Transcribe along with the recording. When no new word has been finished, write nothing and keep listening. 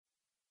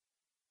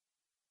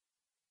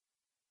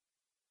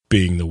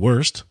Being the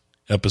Worst,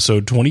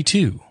 Episode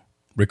 22,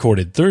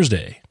 recorded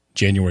Thursday,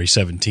 January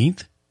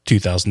 17th,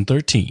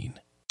 2013.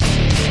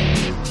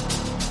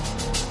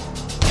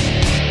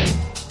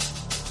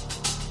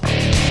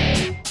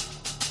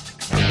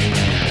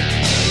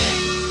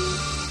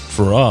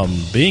 From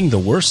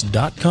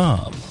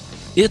beingtheworst.com,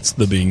 it's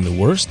the Being the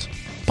Worst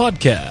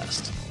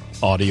podcast,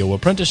 audio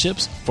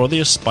apprenticeships for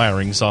the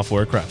aspiring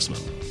software craftsman,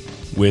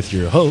 with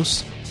your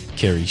hosts,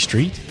 Carrie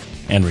Street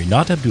and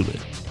Rinat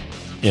Abulit.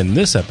 In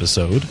this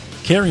episode,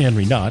 Carrie and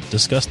Rinat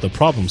discuss the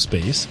problem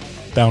space,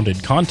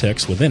 bounded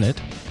context within it,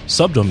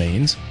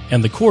 subdomains,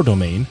 and the core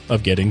domain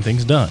of getting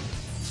things done.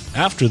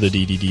 After the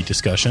DDD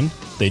discussion,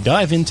 they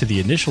dive into the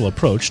initial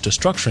approach to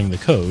structuring the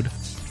code,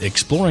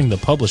 exploring the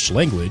published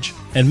language,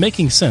 and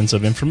making sense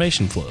of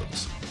information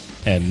flows.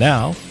 And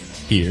now,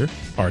 here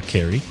are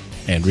Carrie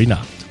and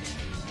Rinat.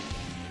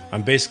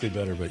 I'm basically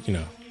better, but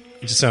it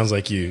just sounds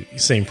like you.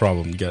 Same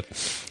problem. You got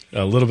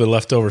a little bit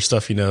leftover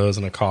stuffy nose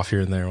and a cough here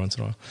and there once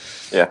in a while.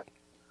 Yeah.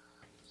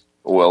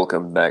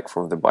 Welcome back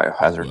from the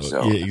biohazard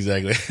zone. Yeah,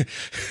 exactly.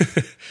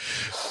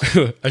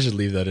 I should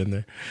leave that in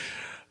there.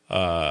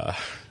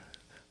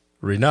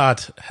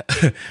 Rinat.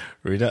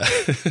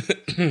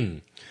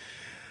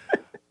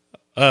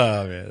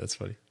 Oh, man, that's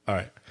funny. All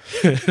right.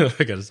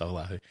 I got to stop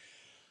laughing.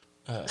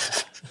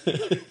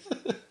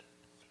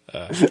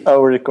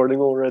 We're recording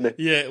already?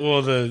 Yeah,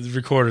 well, the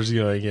recorder's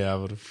going,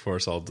 but of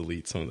course I'll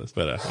delete some of this.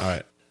 But, all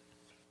right.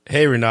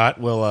 Hey, Rinat.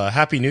 Well,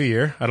 Happy New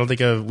Year. I don't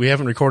think we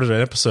haven't recorded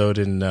an episode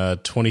in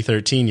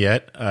 2013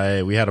 yet.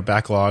 We had a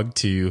backlog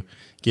to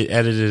get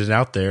edited and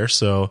out there.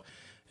 So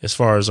as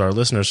far as our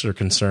listeners are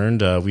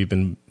concerned, we've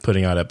been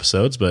putting out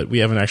episodes, but we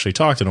haven't actually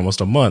talked in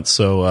almost a month.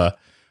 So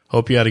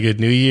hope you had a good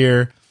New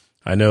Year.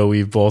 I know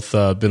we've both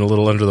been a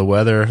little under the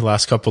weather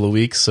last couple of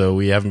weeks, so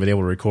we haven't been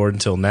able to record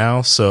until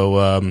now.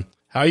 So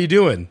how are you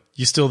doing?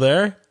 You still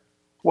there?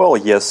 Well,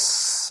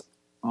 yes.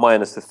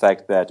 Minus the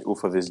fact that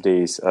UFA these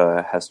days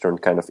has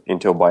turned kind of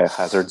into a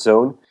biohazard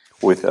zone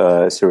with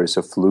a series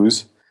of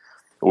flus,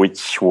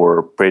 which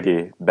were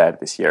pretty bad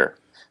this year.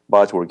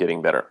 But we're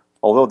getting better,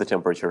 although the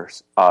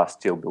temperatures are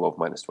still below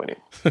minus 20.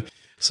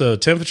 So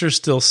temperatures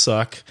still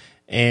suck,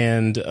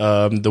 and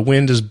the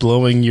wind is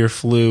blowing your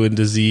flu and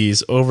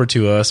disease over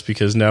to us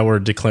because now we're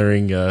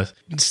declaring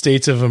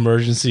states of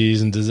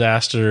emergencies and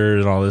disaster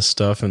and all this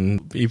stuff,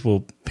 and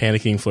people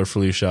panicking for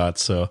flu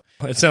shots. So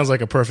it sounds like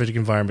a perfect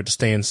environment to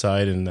stay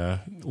inside and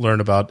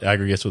learn about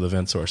aggregates with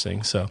event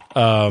sourcing. So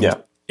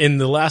in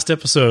the last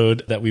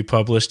episode that we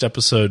published,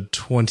 episode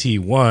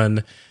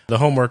 21, the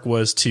homework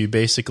was to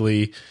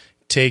basically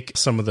take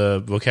some of the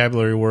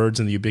vocabulary words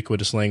in the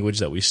ubiquitous language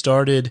that we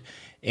started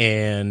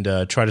and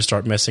try to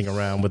start messing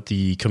around with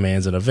the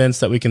commands and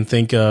events that we can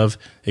think of,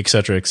 et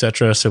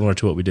cetera, similar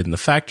to what we did in the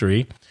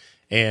factory.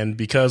 And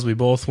because we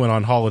both went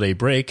on holiday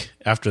break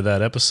after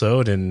that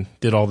episode and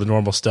did all the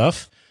normal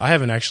stuff, I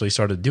haven't actually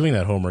started doing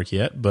that homework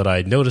yet, but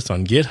I noticed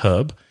on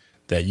GitHub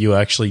that you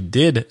actually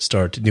did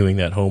start doing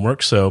that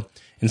homework. So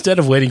instead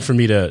of waiting for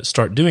me to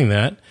start doing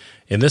that,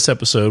 in this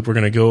episode, we're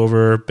going to go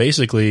over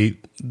basically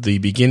the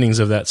beginnings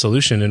of that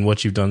solution and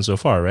what you've done so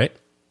far, right?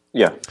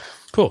 Yeah.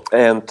 Cool.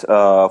 And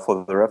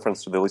for the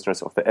reference to the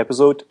listeners of the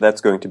episode,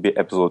 that's going to be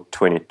episode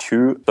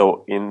 22.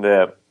 So in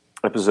the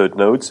episode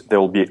notes, there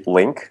will be a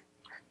link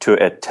to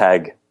a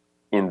tag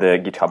in the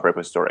GitHub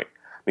repository.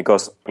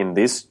 Because in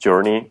this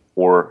journey,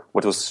 or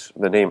what was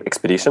the name,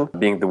 Expedition,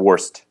 Being the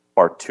Worst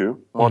Part 2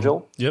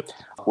 module,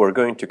 we're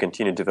going to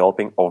continue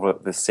developing over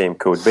the same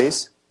code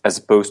base as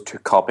opposed to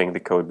copying the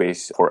code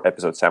base for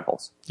episode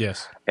samples.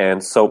 Yes.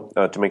 And so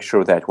to make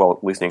sure that while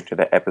listening to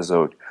the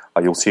episode,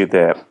 you'll see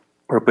the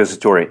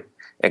repository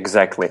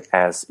exactly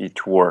as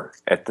it were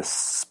at the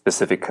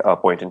specific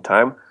point in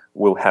time,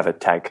 we'll have a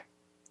tag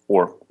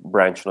or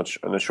branch,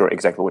 I'm not sure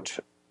exactly which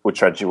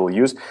strategy we'll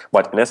use,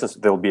 but in essence,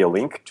 there'll be a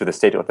link to the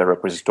state of the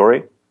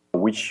repository,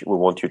 which we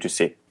want you to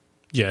see.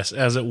 Yes,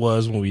 as it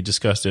was when we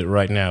discussed it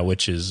right now,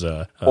 which is...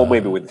 or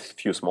maybe with a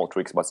few small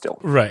tweaks, but still.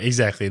 Right,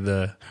 exactly.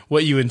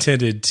 What you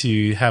intended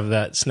to have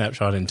that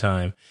snapshot in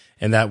time,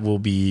 and that will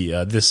be...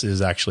 this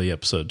is actually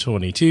episode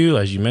 22,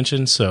 as you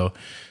mentioned, so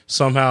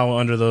somehow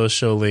under those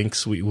show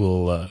links, we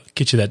will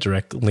get you that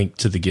direct link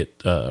to the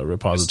Git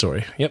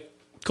repository. Yep,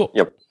 cool.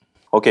 Yep.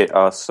 Okay,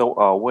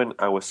 so when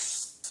I was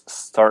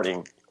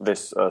starting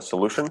this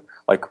solution,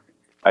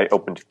 I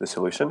opened the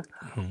solution.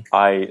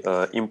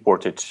 I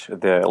imported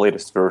the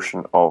latest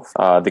version of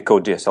the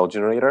code DSL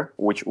generator,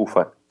 which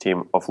UFA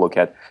team of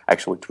Locat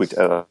actually tweaked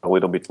a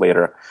little bit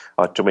later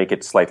to make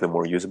it slightly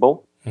more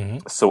usable.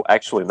 So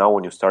actually now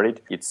when you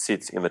start it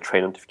sits in the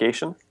tray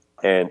notification,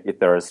 and if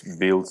there's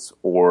builds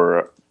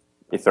or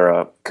if there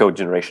are code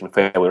generation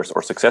failures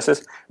or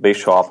successes, they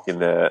show up in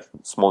the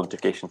small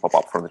notification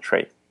pop-up from the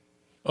tray.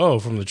 Oh,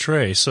 from the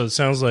tray. So it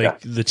sounds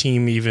like the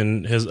team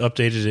even has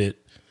updated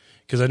it,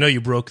 because I know you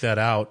broke that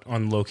out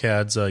on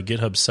Locat's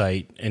GitHub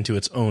site into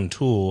its own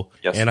tool,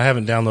 and I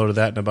haven't downloaded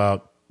that in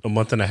about a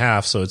month and a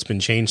half, so it's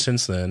been changed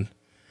since then.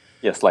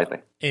 Yeah, slightly.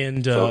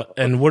 And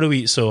what do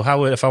we? So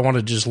how if I want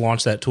to just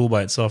launch that tool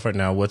by itself right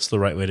now? What's the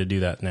right way to do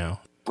that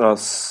now?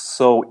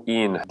 So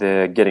in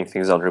the Getting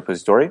Things Done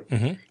repository,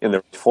 in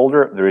the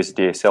folder, there is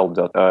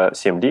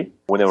dsl.cmd.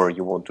 Whenever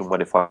you want to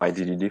modify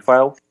DDD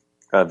file,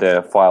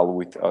 the file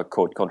with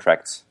code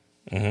contracts,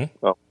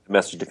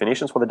 message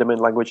definitions for the domain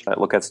language,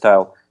 lookup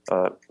style.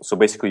 So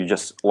basically, you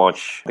just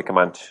launch the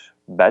command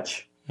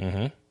batch,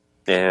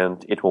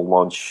 and it will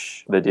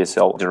launch the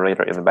DSL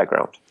generator in the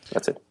background.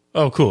 That's it.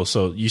 Oh, cool.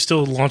 So you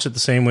still launch it the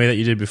same way that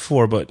you did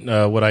before, but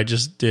what I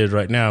just did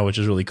right now, which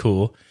is really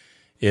cool,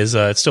 is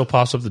it still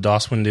pops up the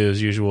DOS window as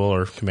usual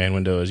or command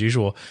window as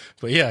usual.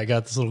 But yeah, I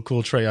got this little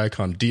cool tray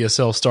icon,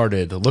 DSL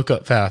started, the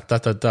lookup path, .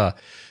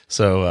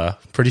 So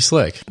pretty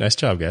slick. Nice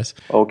job, guys.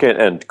 Okay,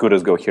 and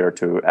kudos go here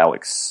to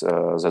Alex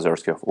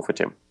Zazorsky of UFA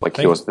team.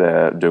 He was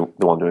the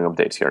one doing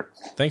updates here.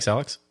 Thanks,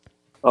 Alex.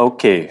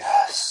 Okay,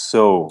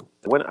 so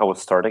when I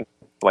was starting,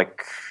 I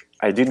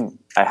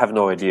have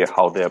no idea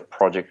how the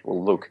project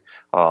will look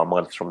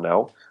months from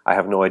now. I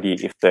have no idea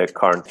if the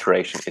current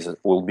iteration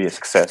will be a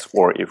success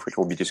or if it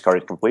will be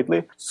discarded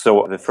completely.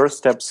 So the first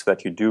steps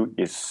that you do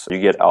is you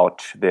get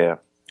out the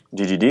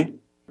DDD,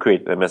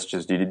 create the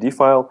messages DDD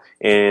file,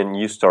 and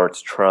you start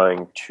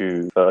trying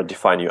to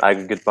define your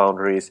aggregate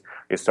boundaries.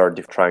 You start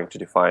trying to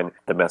define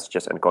the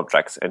messages and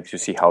contracts and to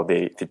see how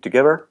they fit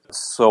together.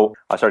 So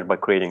I started by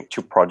creating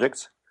 2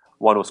 projects.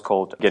 One was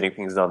called Getting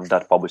Things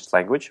Done.published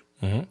language.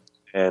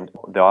 And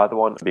the other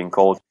one being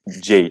called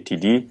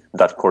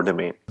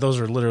jtd.coredomain. Those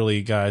are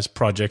literally, guys,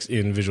 projects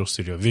in Visual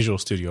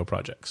Studio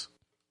projects.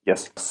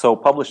 Yes. So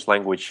published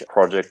language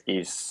project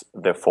is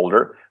the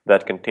folder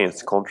that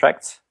contains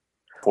contracts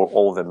for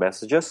all the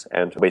messages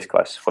and base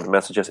class for the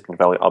messages and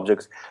value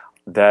objects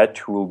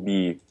that will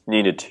be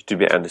needed to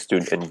be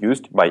understood and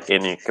used by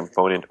any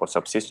component or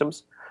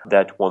subsystems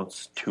that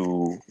wants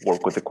to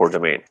work with the core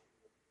domain.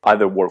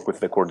 Either work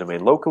with the core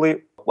domain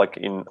locally, like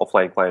in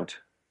offline client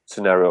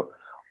scenario,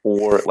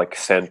 or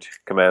send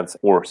commands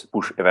or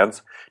push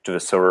events to the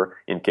server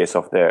in case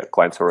of the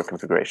client-server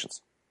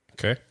configurations.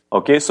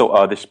 Okay,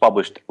 so this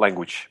published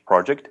language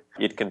project,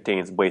 it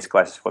contains base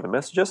classes for the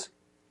messages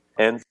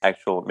and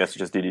actual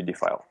messages DDD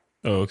file.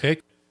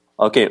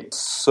 Okay,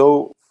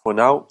 so for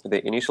now,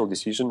 the initial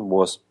decision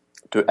was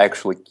to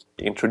actually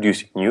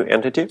introduce a new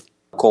entity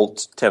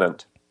called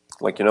tenant.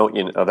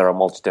 There are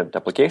multi-tenant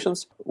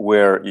applications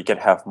where you can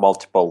have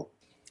multiple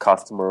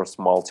customers,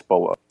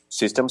 multiple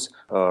systems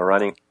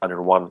running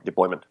under one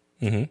deployment.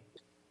 In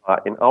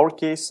our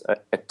case,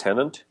 a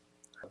tenant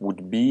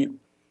would be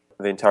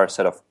the entire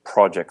set of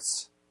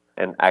projects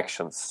and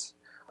actions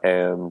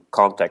and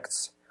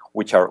contacts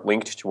which are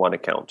linked to one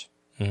account.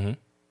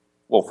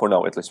 Well, for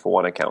now, at least for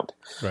one account.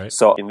 Right.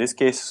 So in this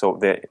case,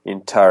 the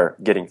entire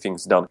Getting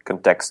Things Done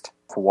context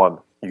for one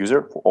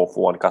user or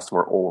for one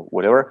customer or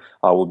whatever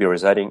will be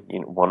residing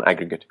in one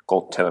aggregate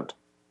called tenant.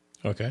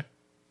 Okay.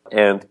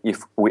 And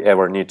if we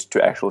ever need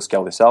to actually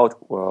scale this out,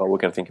 we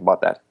can think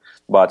about that.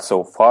 But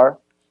so far,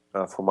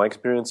 from my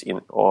experience in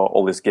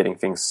all these Getting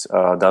Things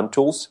Done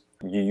tools,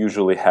 you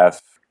usually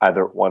have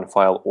either one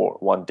file or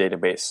one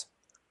database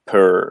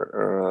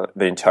per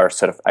the entire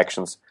set of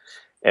actions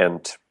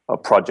and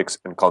projects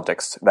and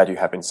contexts that you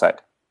have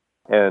inside.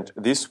 And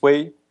this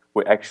way,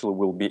 we actually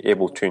will be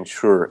able to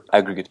ensure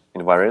aggregate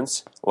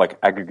invariants, like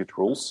aggregate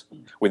rules,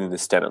 within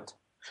this tenant.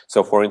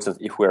 So, for instance,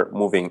 if we're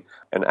moving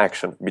an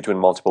action between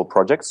multiple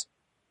projects,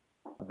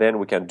 then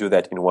we can do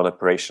that in one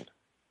operation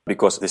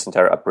because this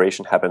entire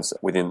operation happens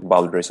within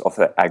boundaries of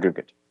the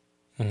aggregate.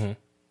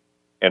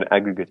 An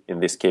aggregate, in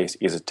this case,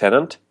 is a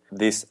tenant.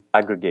 This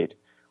aggregate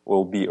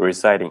will be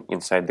residing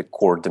inside the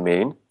core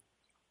domain,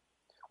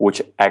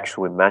 which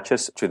actually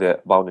matches to the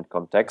bounded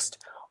context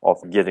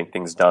of Getting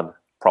Things Done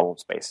problem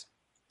space.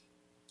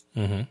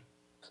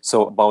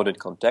 So bounded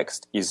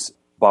context is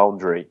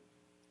boundary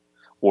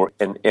or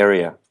an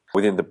area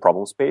within the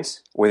problem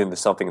space, within the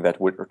something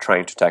that we're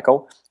trying to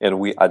tackle, and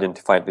we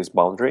identified this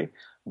boundary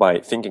by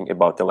thinking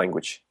about the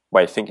language,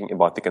 by thinking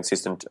about the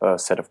consistent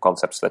set of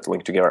concepts that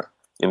link together.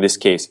 In this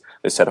case,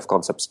 the set of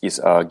concepts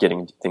is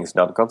Getting Things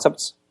Done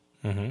concepts.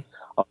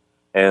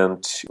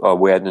 And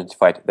we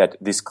identified that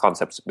these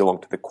concepts belong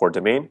to the core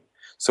domain.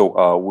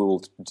 So we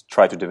will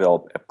try to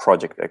develop a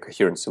project, a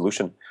coherent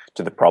solution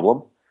to the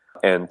problem.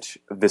 And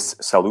this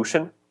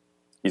solution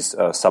is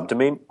a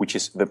subdomain, which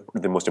is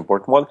the most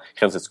important one.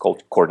 Hence, it's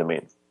called core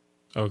domain.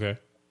 Okay.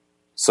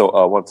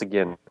 So once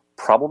again,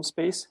 problem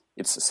space,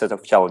 it's a set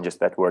of challenges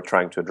that we're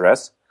trying to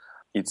address.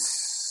 It's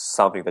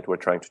something that we're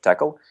trying to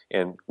tackle.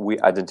 And we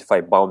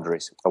identify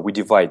boundaries. We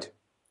divide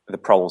the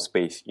problem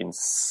space in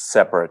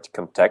separate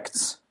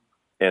contexts,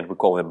 and we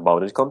call them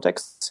bounded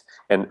contexts.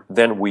 And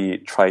then we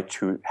try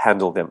to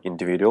handle them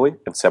individually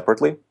and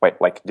separately by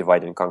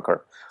divide and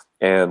conquer.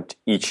 And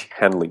each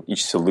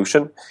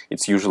solution,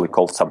 it's usually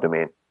called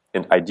subdomain.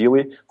 And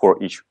ideally, for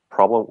each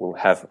problem, we'll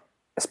have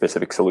a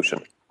specific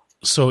solution.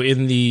 So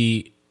in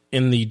the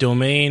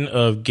domain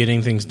of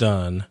Getting Things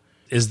Done,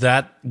 is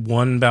that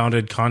one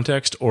bounded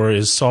context, or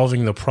is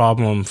solving the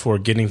problem for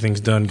Getting Things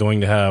Done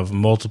going to have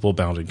multiple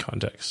bounded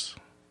contexts?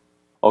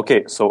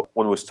 Okay, so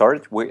when we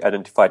started, we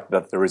identified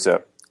that there is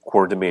a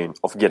core domain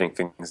of Getting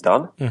Things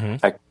Done.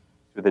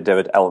 To to the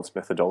David-Allen's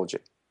methodology,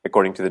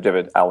 according to the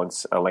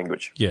David-Allen's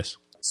language. Yes.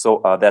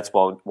 So that's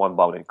one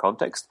bounded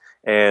context,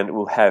 and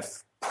we'll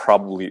have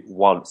probably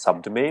one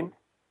subdomain,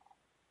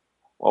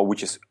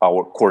 which is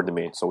our core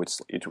domain. So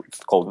it's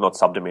called not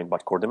subdomain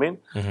but core domain.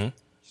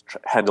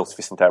 Handles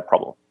this entire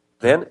problem.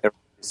 Then a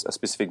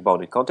specific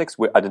bounded context.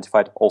 We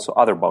identified also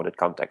other bounded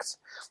contexts.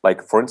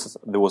 Like for instance,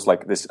 there was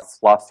like this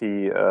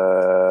fluffy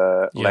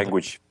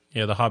language.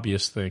 The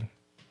hobbyist thing.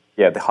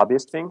 Yeah, the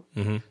hobbyist thing.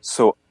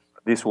 So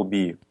this will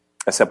be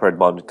a separate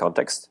bounded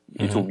context.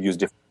 It will use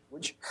different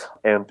language,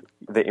 and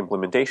the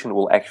implementation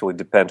will actually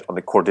depend on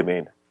the core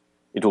domain.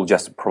 It will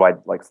just provide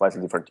like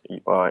slightly different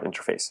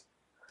interface.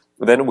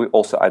 Then we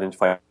also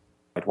identified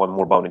one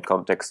more bounded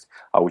context,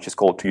 which is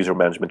called user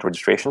management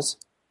registrations.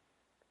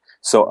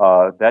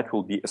 So that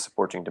will be a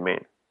supporting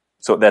domain.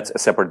 So that's a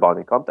separate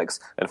bounded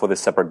context, and for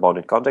this separate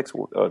bounded context,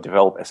 we'll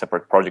develop a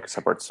separate project, a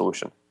separate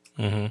solution,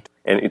 and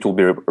it will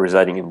be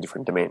residing in a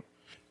different domain.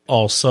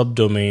 All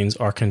subdomains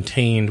are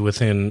contained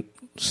within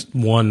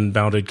one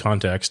bounded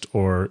context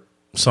or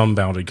some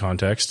bounded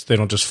context. They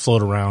don't just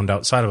float around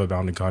outside of a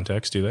bounded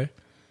context, do they?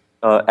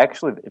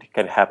 Actually, it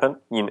can happen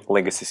in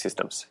legacy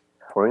systems.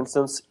 For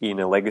instance, in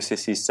a legacy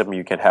system,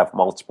 you can have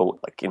multiple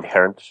like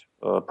inherent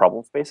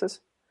problem spaces,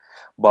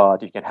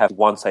 but you can have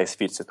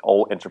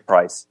one-size-fits-all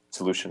enterprise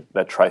solution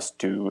that tries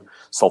to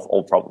solve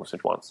all problems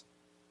at once.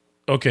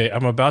 Okay,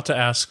 I'm about to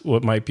ask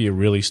what might be a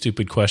really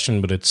stupid question,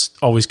 but it's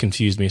always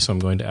confused me, so I'm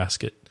going to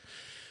ask it.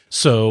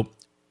 So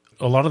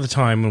a lot of the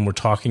time when we're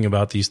talking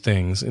about these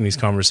things in these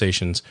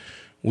conversations,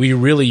 we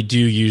really do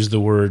use the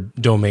word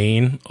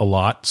domain a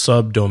lot.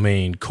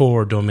 Subdomain,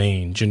 core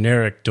domain,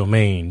 generic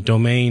domain,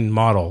 domain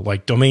model,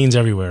 like domains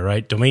everywhere,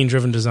 right?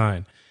 Domain-driven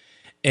design.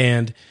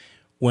 And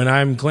when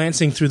I'm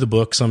glancing through the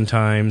book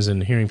sometimes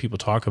and hearing people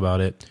talk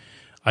about it,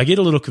 I get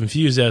a little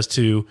confused as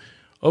to,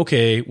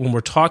 okay, when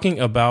we're talking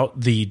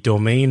about the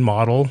domain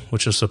model,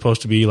 which is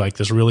supposed to be like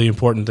this really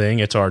important thing,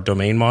 it's our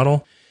domain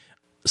model.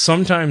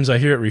 Sometimes I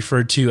hear it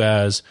referred to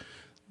as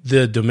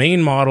the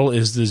domain model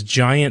is this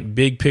giant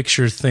big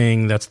picture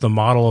thing that's the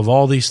model of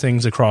all these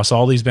things across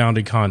all these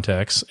bounded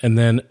contexts. And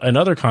then in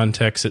other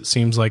contexts, it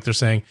seems like they're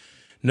saying,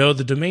 no,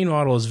 the domain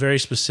model is very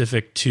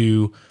specific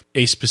to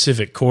a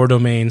specific core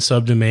domain,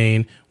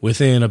 subdomain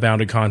within a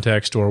bounded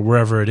context or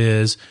wherever it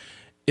is.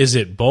 Is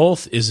it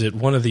both? Is it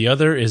one or the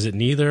other? Is it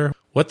neither?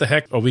 What the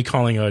heck are we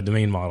calling a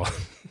domain model?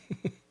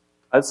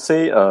 I'd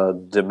say a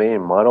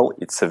domain model,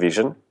 it's a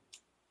vision.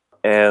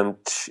 And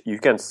you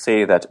can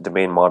say that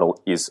domain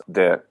model is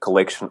the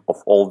collection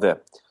of all the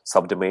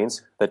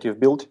subdomains that you've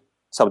built,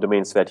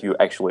 subdomains that you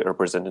actually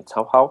represented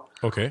somehow.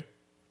 Okay.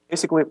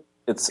 Basically,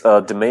 it's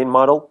a domain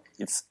model.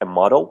 It's a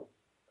model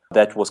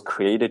that was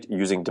created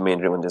using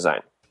domain-driven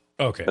design.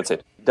 Okay. That's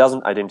it. It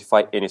doesn't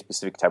identify any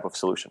specific type of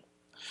solution.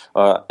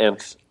 And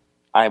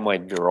I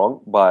might be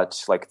wrong,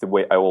 but like the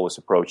way I always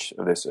approach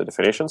these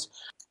definitions,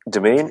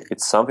 domain,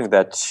 it's something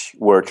that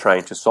we're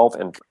trying to solve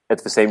and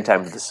at the same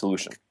time the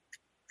solution.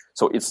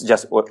 So it's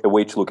just a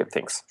way to look at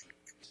things.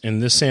 In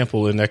this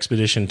sample in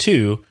Expedition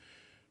 2,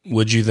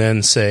 would you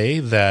then say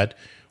that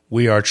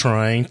we are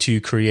trying to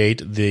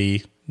create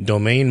the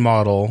domain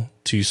model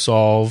to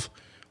solve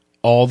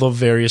all the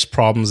various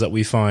problems that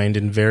we find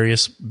in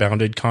various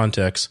bounded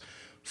contexts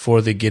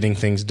for the getting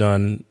things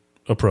done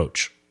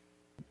approach?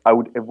 I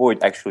would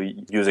avoid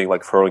actually using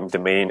like throwing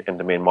domain and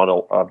domain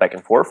model back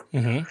and forth.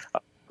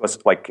 Because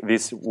like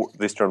these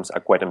terms are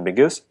quite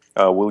ambiguous.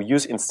 We'll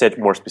use instead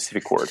more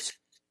specific words.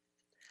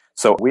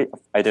 So we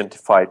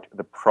identified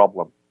the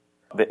problem,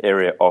 the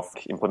area of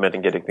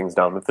implementing getting things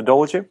done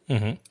methodology.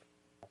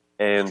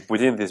 And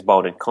within this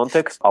bounded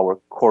context, our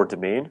core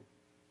domain,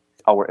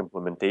 our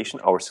implementation,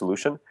 our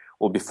solution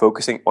will be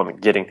focusing on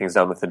getting things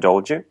done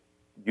methodology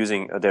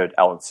using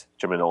David-Allen's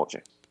terminology.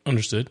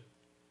 Understood.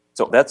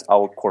 So that's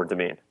our core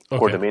domain. Okay.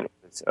 Core domain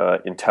is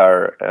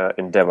entire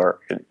endeavor,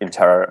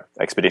 entire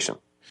expedition.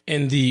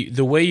 And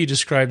the way you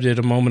described it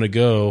a moment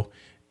ago,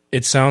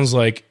 it sounds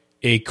like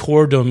a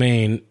core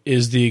domain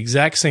is the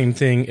exact same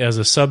thing as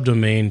a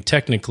subdomain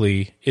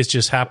technically. It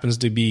just happens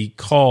to be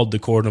called the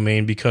core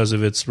domain because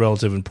of its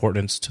relative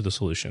importance to the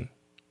solution.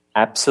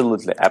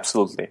 Absolutely,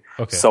 absolutely.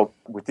 Okay. So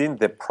within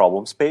the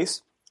problem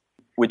space,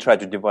 we try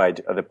to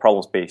divide the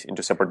problem space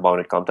into separate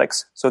bounded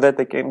contexts so that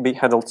they can be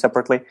handled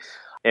separately.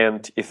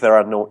 And if there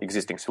are no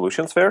existing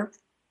solutions there,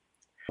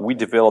 we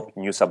develop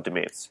new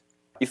subdomains.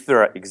 If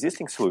there are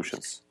existing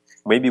solutions,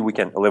 maybe we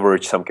can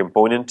leverage some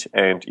component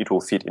and it will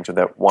fit into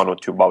the one or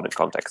two bounded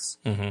contexts.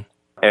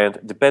 And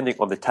depending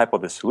on the type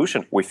of the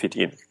solution we fit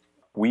in,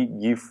 we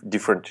give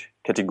different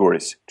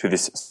categories to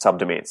these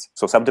subdomains.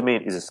 So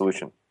subdomain is a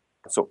solution.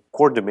 So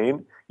core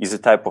domain is a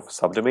type of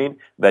subdomain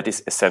that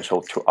is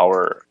essential to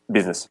our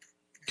business.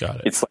 Got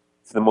it. It's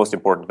the most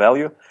important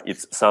value.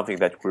 It's something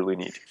that we really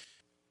need.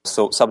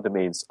 So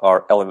subdomains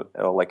are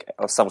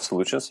some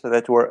solutions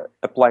that we're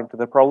applying to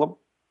the problem.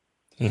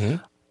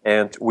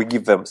 And we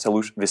give them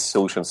these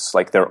solutions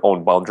like their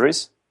own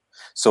boundaries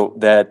so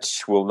that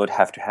we'll not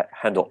have to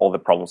handle all the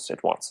problems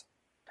at once.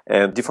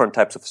 and different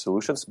types of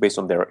solutions based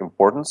on their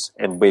importance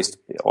and based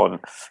on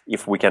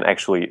if we can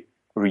actually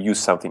reuse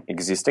something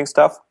existing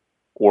stuff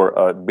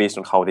or based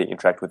on how they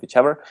interact with each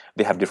other,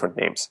 they have different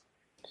names.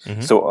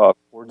 So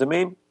core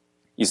domain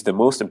is the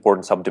most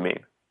important subdomain.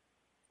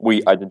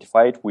 We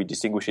identify it, we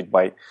distinguish it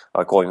by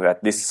calling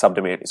that this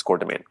subdomain is core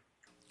domain.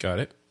 Got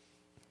it.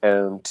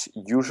 And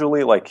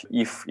usually, like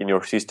if in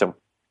your system,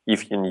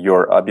 if in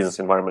your business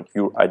environment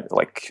you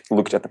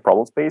looked at the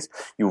problem space,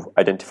 you've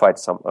identified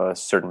some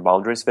certain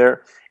boundaries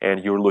there,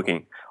 and you're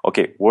looking,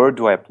 okay, where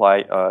do I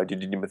apply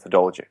DDD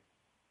methodology?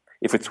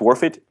 If it's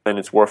worth it, then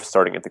it's worth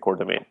starting at the core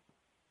domain.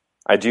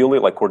 Ideally,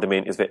 like core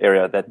domain is the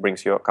area that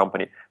brings your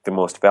company the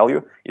most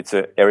value. It's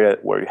an area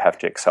where you have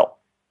to excel.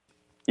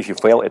 If you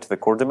fail at the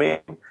core domain,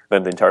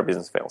 then the entire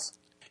business fails.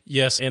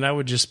 Yes, and I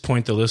would just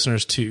point the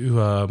listeners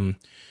to,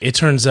 it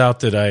turns out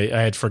that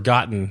I had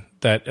forgotten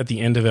that at the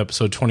end of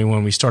episode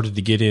 21, we started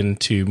to get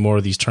into more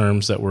of these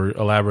terms that we're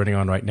elaborating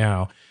on right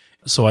now.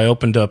 So I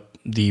opened up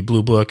the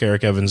Blue Book,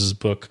 Eric Evans'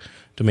 book,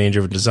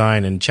 Domain-Driven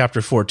Design, and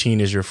chapter 14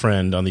 is your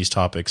friend on these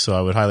topics. So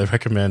I would highly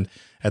recommend,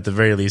 at the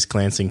very least,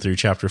 glancing through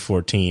chapter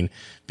 14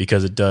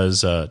 because it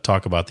does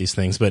talk about these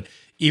things. But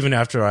even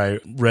after I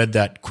read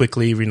that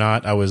quickly,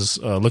 Rinat, I was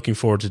looking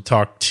forward to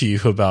talk to you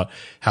about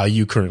how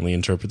you currently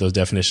interpret those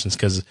definitions,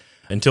 because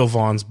until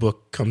Vaughn's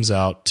book comes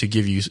out to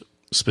give you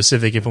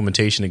specific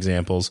implementation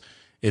examples,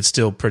 it's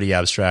still pretty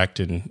abstract,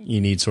 and you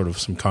need sort of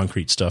some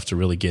concrete stuff to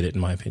really get it,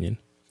 in my opinion.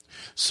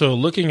 So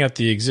looking at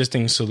the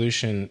existing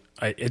solution,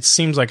 it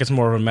seems like it's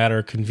more of a matter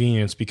of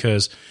convenience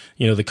because,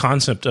 the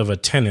concept of a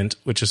tenant,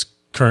 which is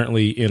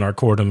currently in our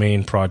core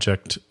domain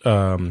project,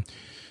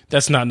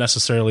 that's not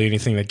necessarily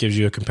anything that gives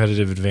you a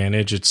competitive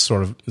advantage. It's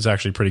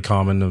actually pretty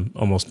common to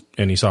almost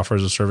any software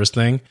as a service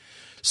thing.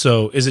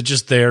 So is it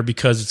just there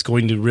because it's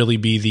going to really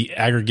be the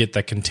aggregate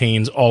that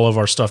contains all of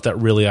our stuff that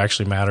really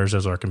actually matters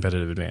as our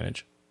competitive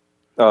advantage?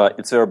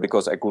 It's there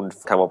because I couldn't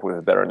come up with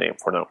a better name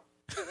for now.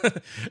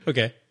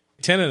 Okay.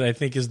 Tenant, I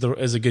think, is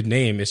a good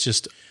name. It's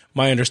just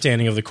my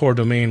understanding of the core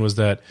domain was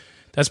that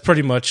that's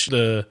pretty much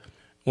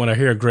when I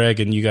hear Greg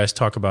and you guys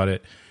talk about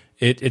it,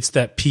 it's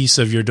that piece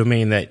of your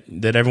domain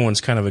that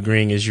everyone's kind of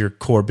agreeing is your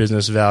core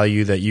business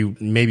value that you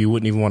maybe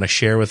wouldn't even want to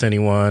share with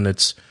anyone.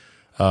 It's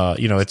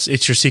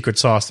it's your secret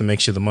sauce that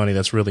makes you the money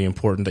that's really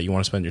important that you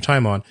want to spend your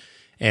time on.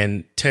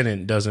 And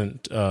tenant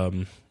doesn't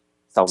sound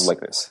like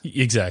this.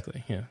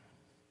 Exactly. Yeah.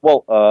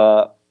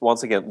 Well,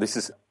 once again, this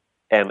is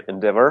an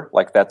endeavor.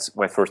 Like that's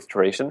my first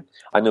iteration.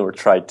 I never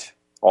tried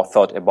or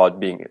thought about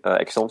being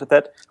excellent at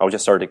that. I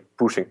just started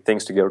pushing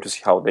things together to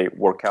see how they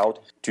work out,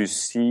 to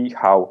see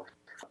how,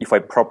 if I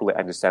properly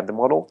understand the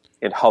model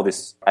and how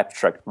this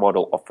abstract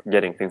model of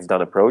getting things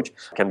done approach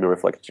can be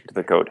reflected to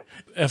the code.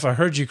 If I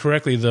heard you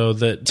correctly, though,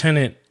 that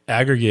tenant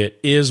aggregate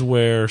is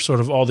where sort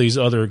of all these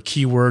other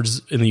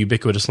keywords in the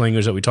ubiquitous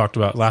language that we talked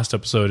about last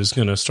episode is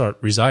going to start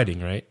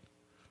residing, right?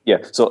 Yeah.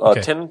 So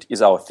tenant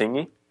is our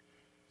thingy.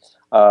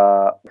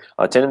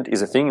 A tenant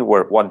is a thing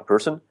where one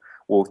person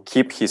will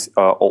keep his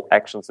all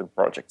actions and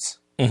projects.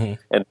 Mm-hmm.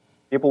 And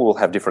people will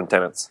have different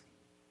tenants.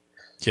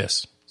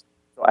 Yes.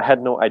 So I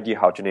had no idea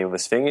how to name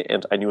this thing,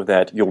 and I knew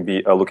that you'll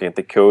be looking at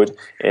the code,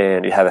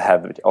 and you have a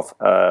habit of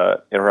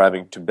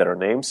arriving to better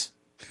names.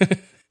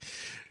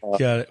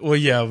 Got it. Well,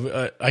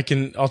 yeah,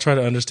 I'll try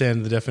to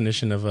understand the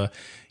definition of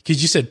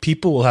because you said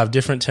people will have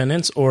different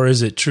tenants, or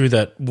is it true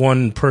that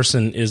one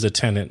person is a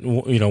tenant,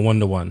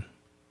 one-to-one?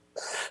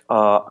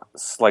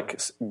 It's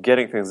like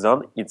getting things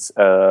done. It's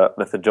a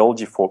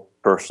methodology for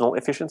personal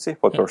efficiency,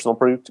 for personal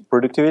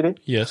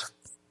productivity. Yes.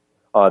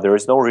 There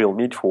is no real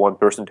need for one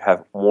person to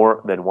have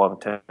more than one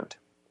tenant.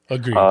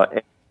 Agreed.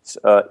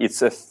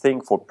 It's a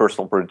thing for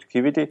personal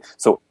productivity,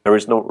 so there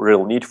is no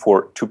real need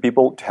for two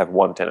people to have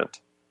one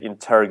tenant.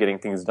 Entire getting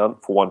things done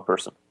for one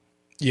person.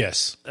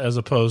 Yes, as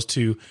opposed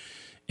to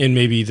in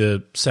maybe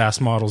the SaaS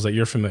models that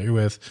you're familiar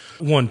with,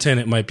 one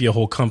tenant might be a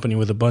whole company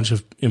with a bunch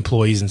of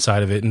employees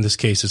inside of it. In this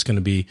case, it's going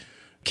to be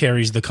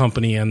carries the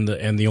company and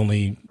the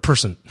only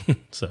person.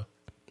 So,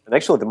 and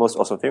actually, the most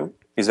awesome thing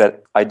is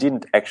that I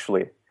didn't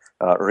actually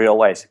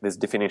realize this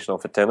definition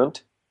of a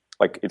tenant,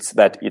 like it's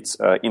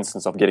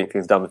instance of getting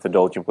things done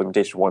methodology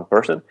implementation one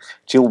person,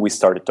 till we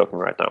started talking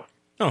right now.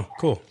 Oh,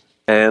 cool.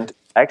 And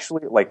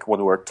actually, like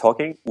when we're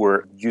talking,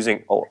 we're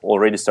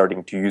already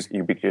starting to use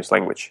ubiquitous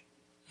language.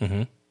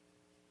 Mm-hmm.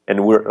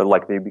 And we're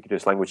the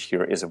ubiquitous language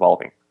here is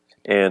evolving.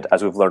 And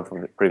as we've learned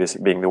from the previous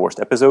being the worst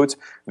episodes,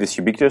 this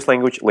ubiquitous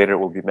language later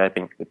will be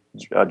mapping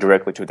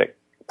directly to the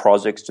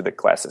projects, to the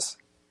classes,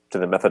 to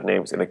the method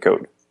names in the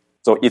code.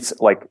 So it's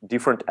like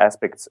different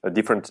aspects,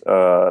 different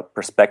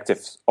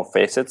perspectives of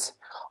facets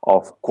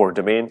of core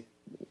domain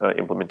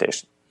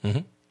implementation.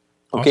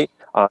 Mm-hmm. Okay.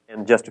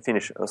 And just to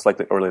finish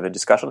slightly earlier the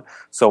discussion,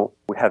 so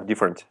we have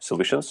different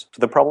solutions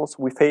to the problems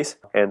we face,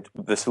 and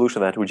the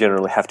solution that we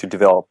generally have to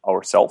develop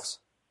ourselves,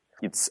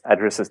 it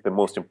addresses the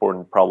most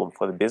important problem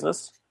for the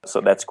business,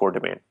 so that's core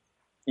domain.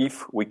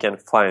 If we can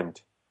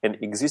find an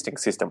existing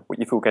system,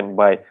 if we can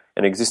buy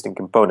an existing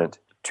component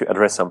to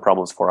address some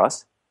problems for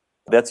us,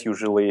 that's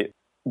usually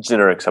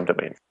generic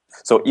subdomain.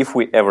 So if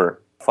we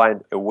ever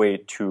find a way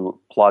to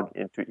plug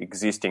into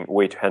existing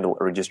way to handle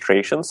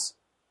registrations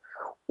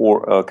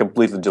or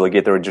completely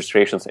delegate the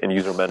registrations and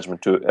user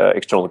management to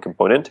external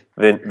component,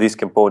 then this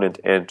component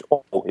and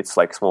all its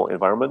like small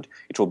environment,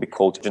 it will be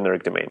called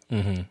generic domain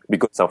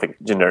because something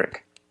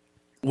generic.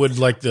 Would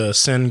like the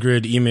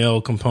SendGrid email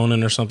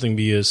component or something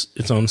be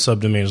its own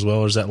subdomain as well,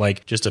 or is that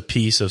like just a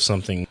piece of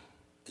something?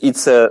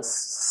 It's a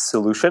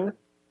solution.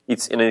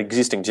 It's an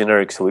existing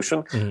generic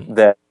solution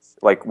that,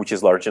 like, which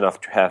is large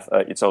enough to have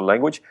its own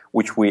language,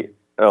 which we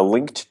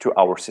linked to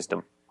our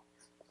system.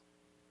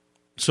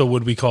 So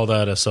would we call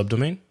that a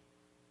subdomain?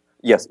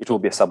 Yes, it will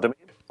be a subdomain.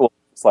 Well,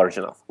 it's large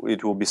enough.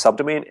 It will be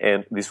subdomain,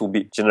 and this will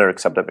be generic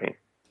subdomain.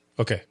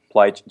 Okay.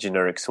 Applied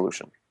generic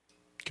solution.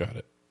 Got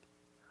it.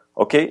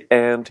 Okay,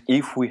 and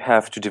if we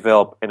have to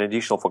develop an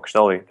additional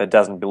functionality that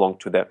doesn't belong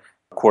to the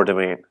core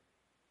domain,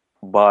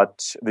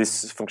 but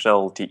this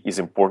functionality is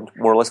important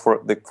more or less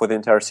for the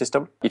entire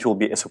system, it will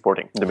be a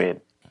supporting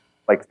domain.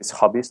 Like this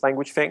hobbyist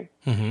language thing,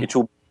 it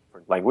will be a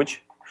different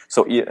language.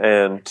 So,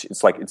 and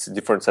it's a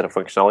different set of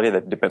functionality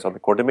that depends on the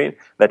core domain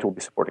that will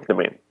be supporting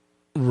domain.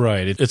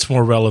 Right. It's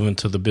more relevant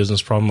to the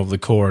business problem of the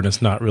core, and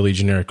it's not really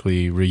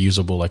generically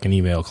reusable like an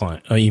email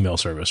client, an email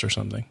service or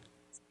something.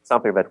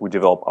 Something that we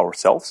develop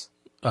ourselves.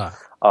 Ah.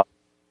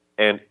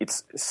 And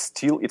it's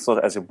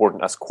not as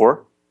important as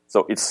core,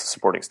 so it's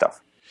supporting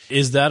stuff.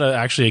 Is that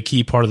actually a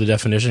key part of the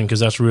definition? Because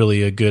that's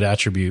really a good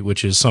attribute,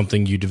 which is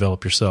something you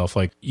develop yourself.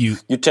 Like you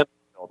tend to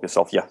develop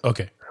yourself, yeah.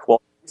 Okay.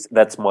 Well,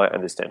 that's my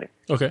understanding.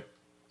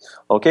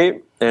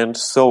 Okay, and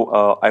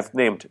so I've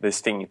named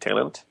this thing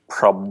tenant.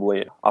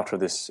 Probably after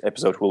this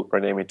episode, we'll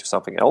rename it to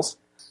something else.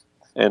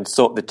 And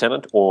so the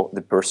tenant or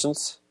the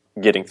person's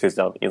getting this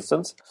down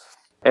instance.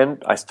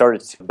 And I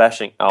started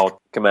bashing out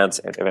commands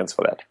and events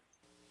for that.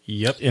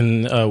 Yep.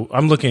 And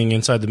I'm looking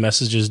inside the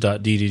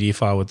messages.ddd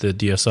file with the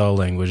DSL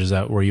language. Is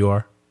that where you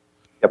are?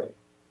 Yep.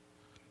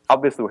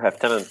 Obviously, we have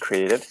tenant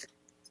created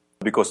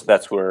because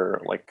that's where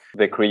like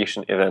the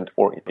creation event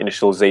or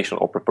initialization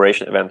or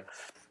preparation event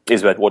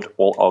is what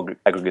all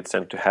aggregates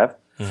tend to have.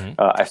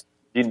 I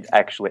didn't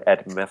actually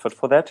add a method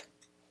for that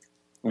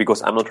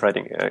because I'm not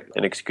writing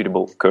an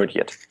executable code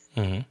yet.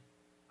 I'm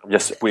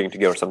just putting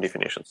together some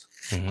definitions.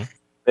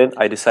 Then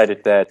I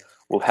decided that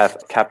we'll have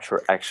a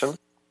capture action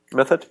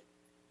method.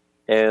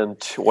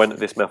 And when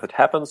this method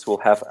happens, we'll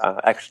have an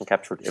action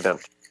captured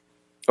event.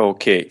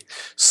 Okay,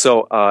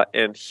 so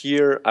and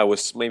here I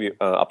was maybe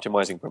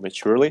optimizing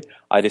prematurely.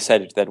 I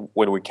decided that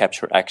when we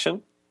capture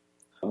action,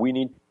 we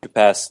need to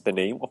pass the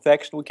name of the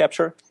action we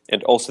capture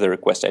and also the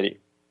request ID.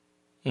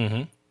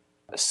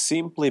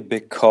 Simply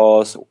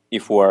because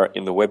if we are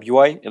in the web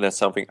UI, and that's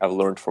something I've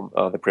learned from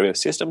the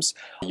previous systems,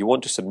 you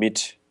want to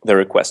submit the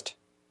request.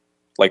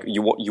 Like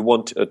you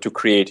want to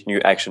create new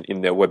action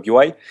in the web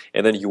UI,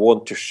 and then you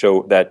want to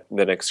show that in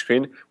the next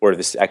screen where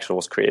this action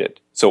was created.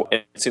 So,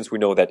 and since we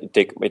know that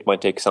it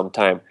might take some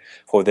time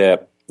for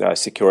the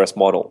CQRS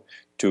model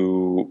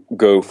to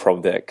go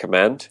from the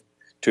command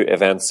to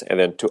events and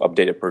then to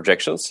updated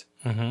projections,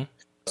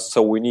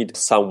 so we need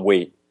some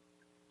way,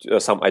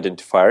 some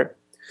identifier,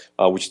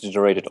 which is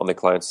generated on the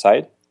client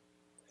side.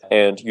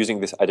 And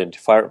using this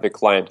identifier, the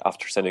client,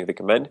 after sending the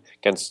command,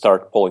 can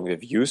start polling the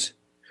views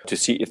to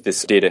see if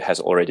this data has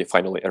already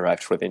finally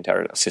arrived for the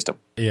entire system.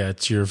 Yeah,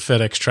 it's your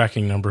FedEx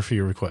tracking number for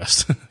your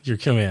request, your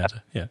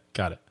command. Yeah,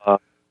 got it.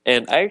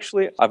 And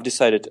I've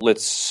decided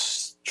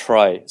let's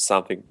try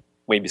something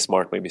maybe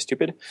smart, maybe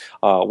stupid.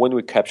 When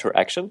we capture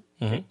action,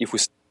 if we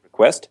send a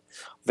request,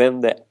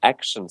 then the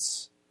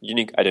action's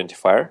unique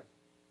identifier,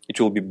 it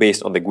will be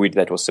based on the GUID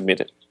that was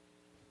submitted.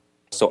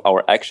 So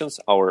our actions,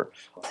 our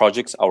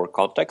projects, our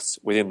contacts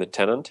within the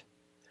tenant,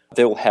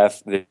 they will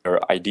have their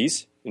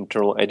IDs,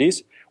 internal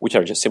IDs, which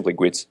are just simply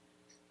GUIDs.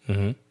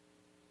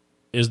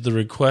 Is the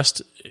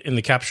request in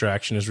the capture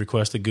action, is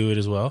request a GUID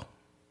as well?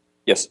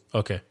 Yes.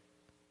 Okay.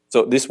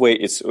 So this way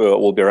it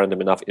will be random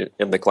enough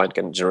and the client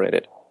can generate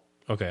it.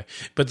 Okay.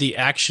 But the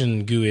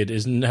action GUID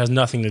has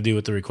nothing to do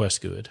with the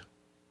request GUID.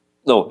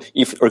 No,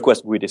 if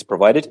request GUID is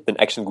provided, then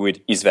action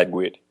GUID is that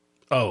GUID.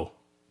 Oh,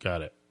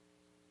 got it.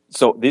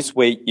 So this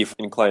way, if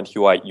in client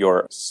UI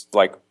you're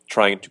like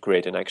trying to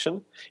create an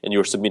action and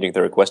you're submitting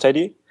the request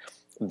ID,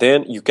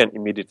 then you can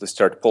immediately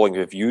start polling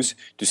the views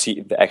to see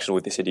if the action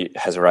with this ID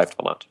has arrived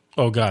or not.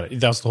 Oh, got it.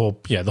 That's the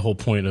whole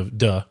point of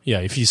duh. Yeah,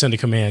 if you send a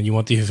command, you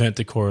want the event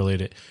to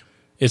correlate it.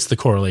 It's the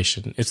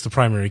correlation. It's the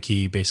primary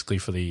key basically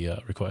for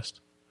the request.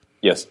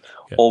 Yes.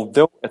 Yeah.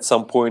 Although at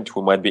some point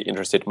we might be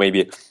interested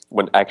maybe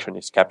when action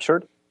is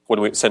captured,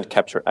 when we send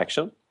capture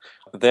action,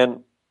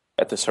 then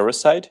at the server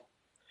side,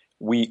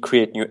 we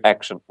create new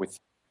action with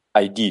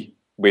ID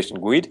based on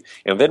GUID,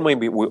 and then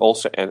maybe we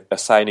also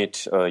assign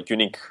it a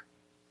unique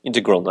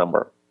integral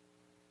number.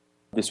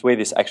 This way,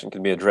 this action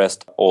can be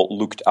addressed or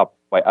looked up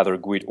by other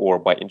GUID or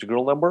by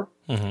integral number,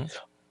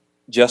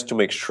 just to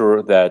make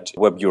sure that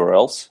web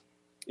URLs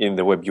in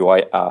the web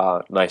UI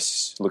are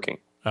nice looking.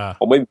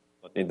 Or maybe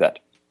not in that.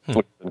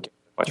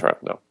 Much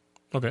right now.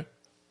 Okay.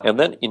 And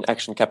then in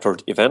action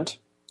captured event,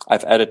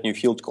 I've added new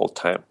field called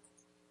time.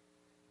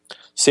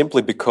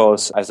 Simply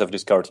because, as I've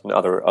discovered in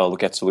other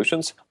Lookat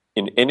solutions,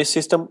 in any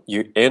system,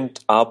 you end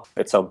up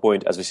at some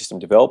point as the system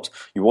develops,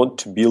 you want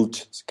to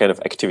build kind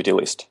of activity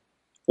list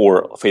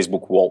or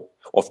Facebook wall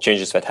of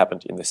changes that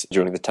happened in this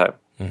during the time.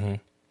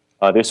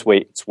 This way,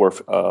 it's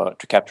worth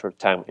to capture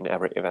time in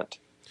every event.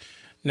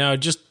 Now,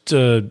 just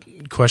a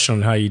question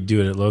on how you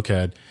do it at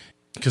Locad,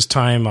 because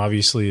time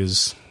obviously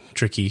is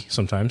tricky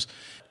sometimes.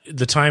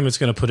 The time it's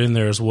going to put in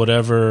there is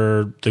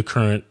whatever the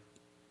current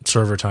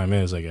server time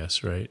is, I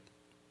guess, right?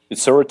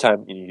 It's server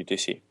time in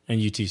UTC. In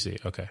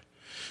UTC, okay.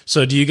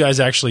 So do you guys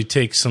actually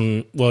take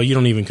some, well, you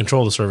don't even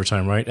control the server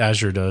time, right?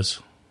 Azure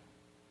does.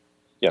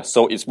 Yeah,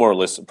 so it's more or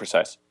less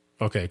precise.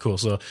 Okay, cool.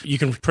 So you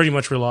can pretty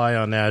much rely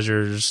on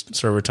Azure's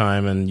server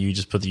time and you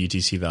just put the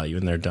UTC value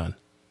and they're done.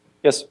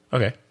 Yes.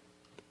 Okay.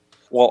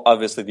 Well,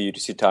 obviously the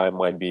UTC time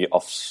might be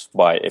off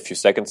by a few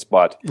seconds,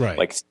 but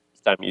like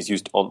time is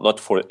used on not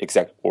for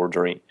exact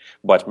ordering,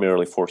 but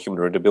merely for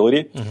human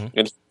readability. And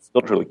it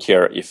don't really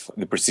care if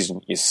the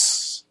precision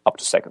is up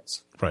to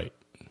seconds. Right.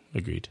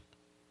 Agreed.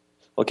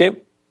 Okay.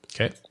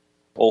 Okay.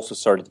 Also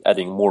started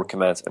adding more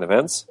commands and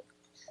events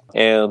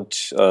and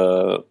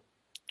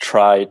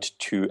tried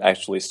to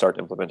actually start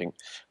implementing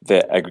the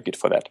aggregate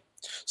for that.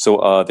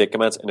 So the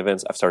commands and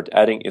events I've started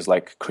adding is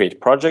like create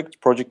project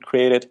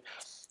created,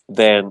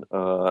 then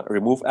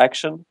remove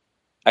action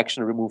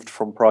removed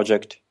from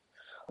project,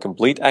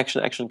 complete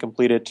action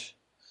completed,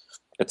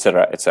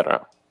 etc.,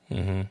 etc.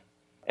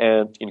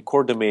 And in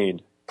core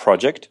domain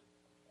project,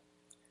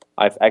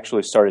 I've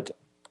actually started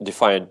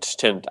defined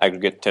tenant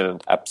aggregate,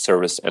 tenant app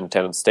service, and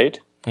tenant state.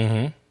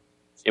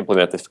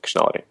 Implement this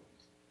functionality.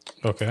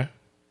 Okay.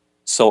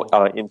 So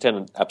in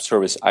tenant app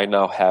service, I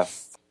now have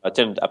a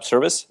tenant app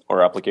service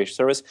or application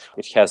service.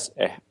 It has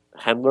a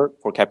handler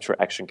for capture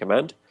action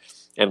command,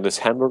 and this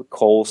handler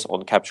calls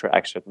on capture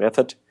action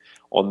method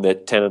on the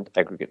tenant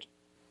aggregate.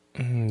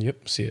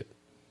 Yep, see it.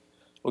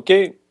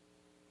 Okay.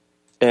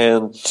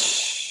 And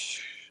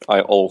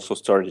I also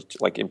started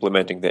like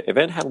implementing the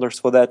event handlers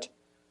for that.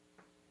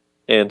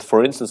 And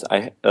for instance,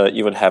 I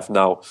even have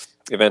now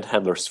event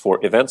handlers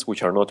for events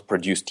which are not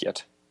produced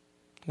yet.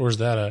 Where's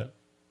that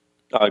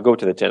at? Go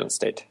to the tenant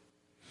state.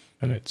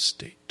 Tenant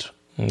state.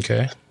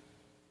 Okay.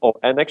 Oh,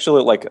 and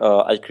actually, like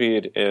I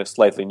created a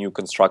slightly new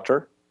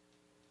constructor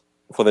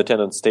for the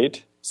tenant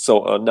state.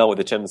 So now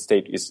the tenant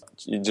state is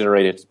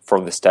generated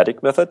from the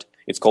static method.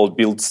 It's called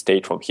build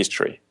state from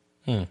history.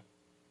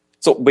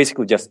 So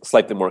basically, just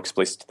slightly more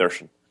explicit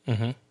version.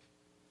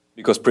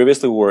 Because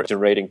previously we were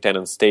generating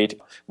tenant state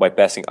by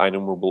passing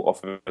enumerable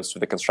of events to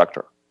the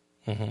constructor.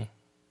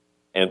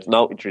 And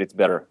now it reads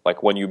better.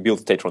 Like when you build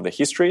state from the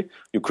history,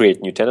 you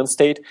create new tenant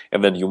state,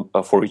 and then you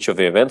for each of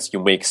the events,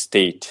 you make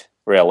state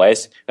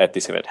realize that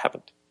this event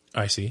happened.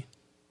 I see.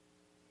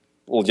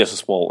 Well, just a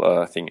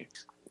small thing.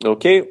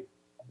 Okay.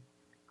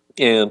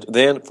 And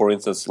then, for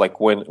instance, like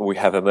when we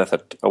have a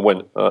method,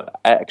 when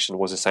action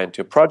was assigned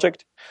to a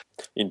project,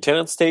 in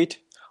tenant state,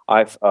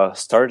 I've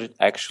started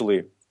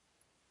actually,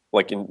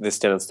 like in this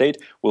tenant state,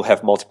 we'll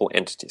have multiple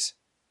entities.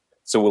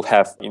 So we'll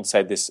have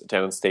inside this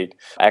tenant state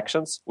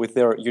actions with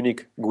their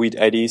unique GUID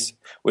IDs.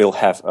 We'll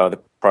have the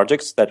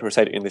projects that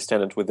reside in this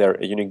tenant with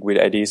their unique GUID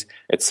IDs,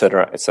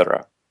 etc.,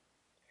 etc.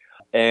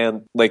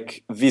 And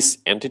like these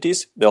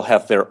entities, they'll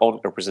have their own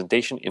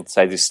representation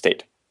inside this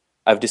state.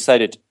 I've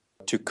decided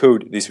to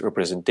code these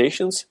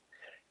representations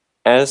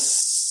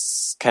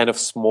as kind of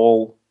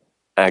small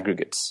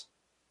aggregates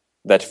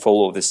that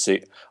follow this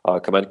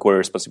command query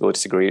responsibility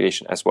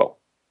segregation as well.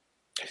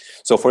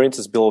 So for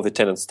instance, below the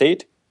tenant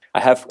state, I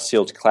have a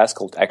sealed class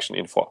called action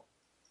info.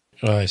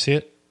 Oh, I see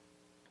it.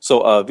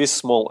 So this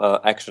small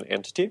action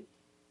entity,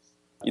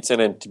 it's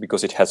an entity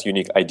because it has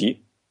unique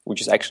ID,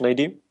 which is action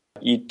ID.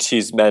 It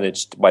is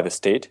managed by the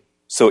state.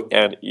 So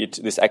and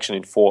this action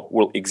info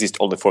will exist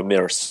only for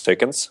mere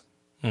seconds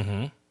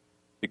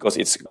because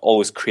it's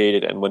always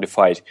created and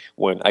modified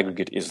when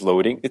aggregate is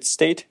loading its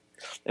state.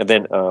 And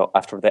then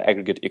after the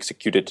aggregate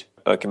executed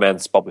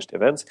commands published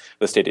events,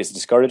 the state is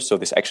discarded. So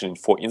this action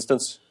info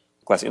instance,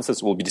 class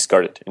instance, will be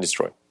discarded and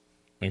destroyed.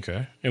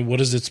 Okay. And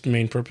what is its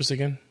main purpose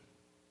again?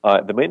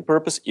 The main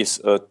purpose is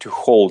to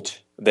hold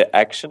the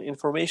action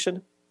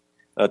information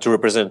to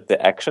represent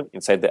the action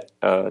inside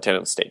the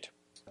tenant state.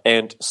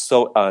 And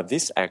so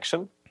this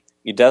action,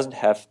 it doesn't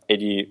have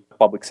any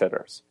public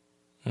setters.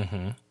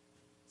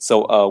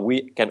 So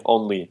we can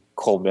only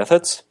call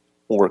methods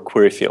or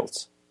query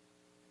fields.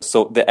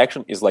 So the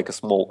action is like a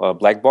small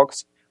black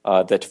box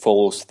that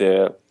follows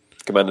the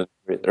command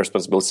and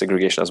responsibility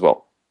segregation as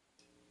well.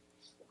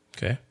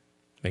 Okay.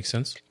 Makes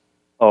sense.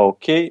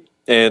 Okay.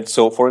 And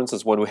so, for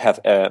instance, when we have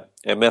a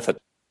method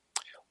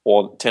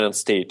on tenant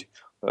state,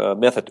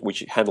 method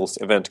which handles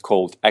event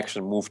called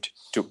action moved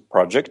to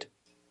project,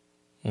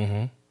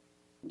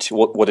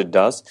 what it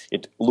does,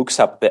 it looks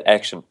up the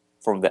action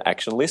from the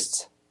action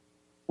lists,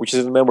 which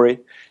is in memory.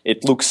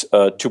 It looks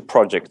to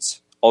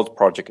projects, old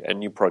project and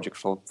new project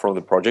from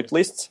the project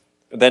lists.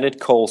 Then it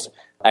calls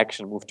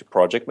action move to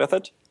project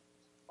method.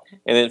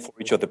 And then for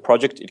each of the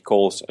project, it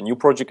calls a new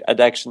project add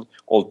action,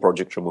 old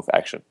project remove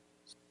action.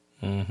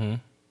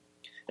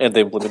 And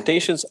the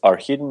implementations are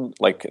hidden,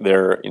 like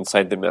they're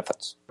inside the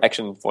methods,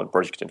 action info and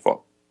project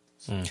info.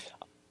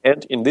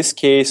 And in this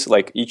case,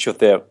 like each of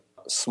the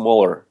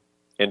smaller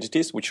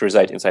entities which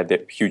reside inside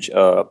the huge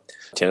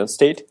tenant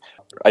state,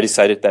 I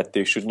decided that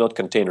they should not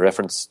contain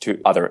reference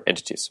to other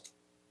entities,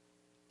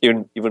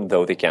 even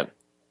though they can.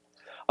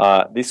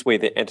 This way,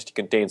 the entity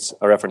contains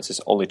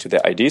references only to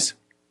the IDs.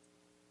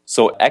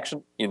 So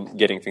action in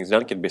getting things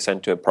done can be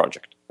sent to a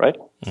project, right?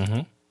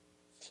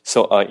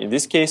 So in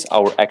this case,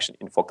 our action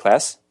info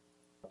class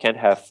can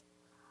have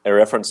a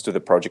reference to the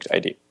project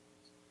ID.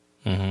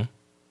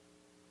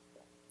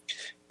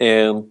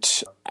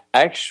 And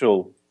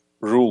actual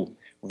rule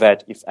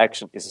that if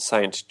action is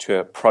assigned to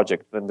a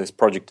project, then this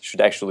project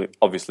should actually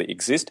obviously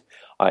exist.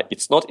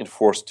 It's not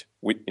enforced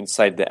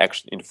inside the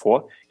action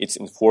info. It's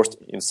enforced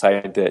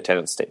inside the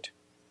tenant state.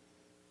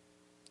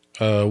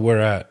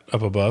 Where at?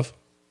 Up above?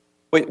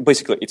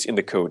 Basically, it's in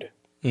the code.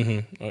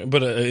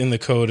 But in the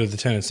code of the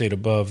tenant state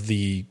above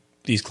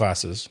these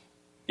classes?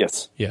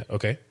 Yes. Yeah,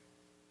 okay.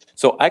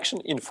 So action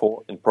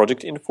info and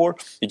project info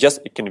is just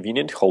a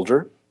convenient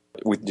holder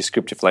with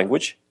descriptive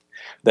language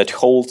that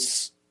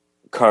holds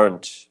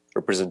current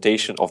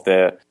representation of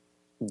the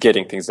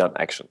getting things done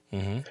action.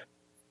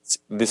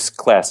 This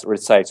class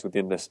resides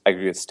within this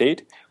aggregate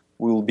state.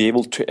 We will be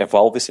able to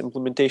evolve this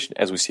implementation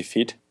as we see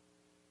fit,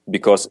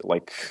 because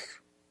like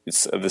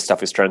the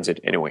stuff is transit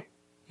anyway.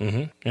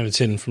 And it's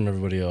hidden from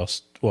everybody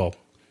else. Well,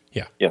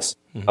 yeah. Yes,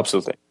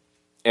 absolutely.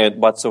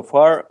 But so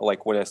far,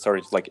 like when I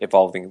started like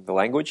evolving the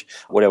language,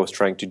 what I was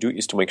trying to do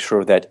is to make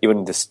sure that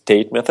even the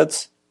state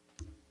methods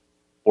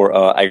or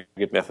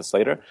aggregate methods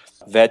later,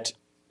 that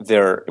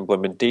their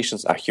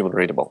implementations are human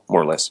readable,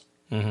 more or less.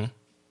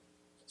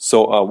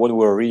 So when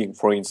we're reading,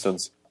 for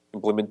instance,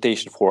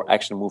 implementation for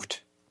action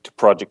moved to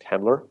project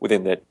handler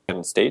within the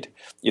tenant state,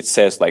 it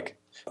says like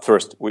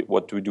first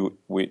what we do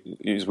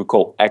is we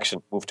call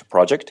action move to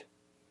project.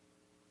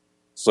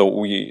 So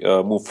we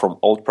move from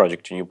old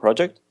project to new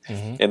project,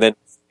 and then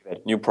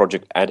new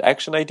project add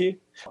action ID,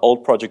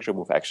 old project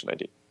remove action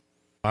ID.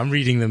 I'm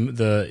reading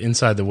the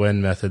inside the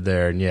when method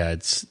there, and yeah,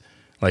 it's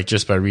like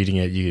just by reading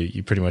it,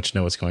 you pretty much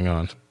know what's going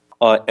on.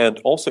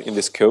 And also in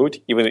this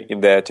code, even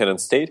in the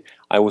tenant state,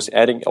 I was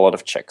adding a lot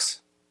of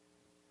checks.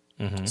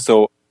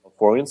 So,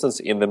 for instance,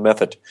 in the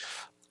method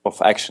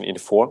of action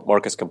info,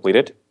 mark as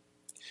completed.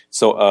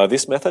 So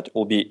this method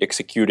will be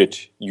executed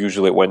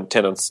usually when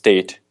tenant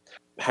state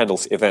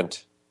handles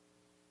event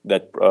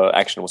that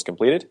action was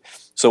completed.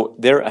 So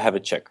there I have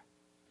a check.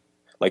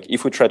 Like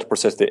if we try to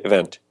process the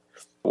event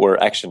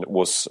where action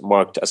was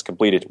marked as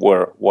completed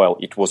while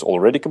it was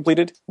already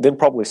completed, then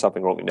probably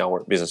something wrong in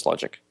our business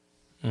logic.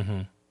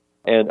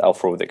 And I'll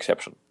throw the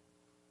exception.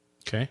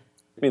 Okay.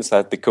 It means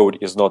that the code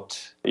is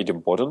not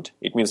idempotent.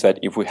 It means that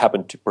if we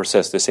happen to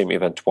process the same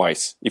event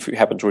twice, if we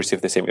happen to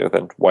receive the same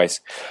event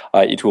twice,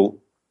 it will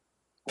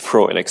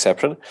throw an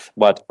exception.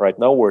 But right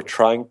now we're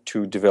trying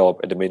to develop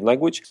a domain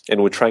language,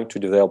 and we're trying to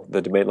develop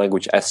the domain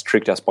language as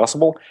strict as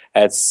possible,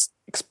 as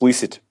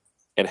explicit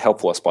and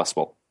helpful as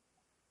possible.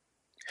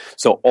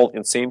 So all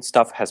insane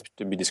stuff has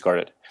to be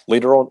discarded.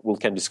 Later on, we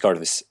can discard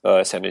this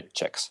sanity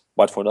checks.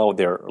 But for now,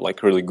 they're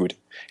like really good,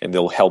 and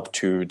they'll help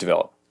to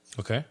develop.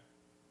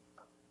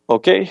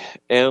 Okay,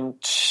 and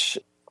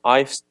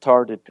I've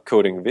started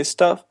coding this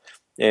stuff,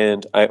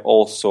 and I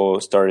also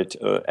started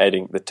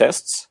adding the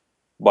tests.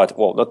 But,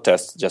 well, not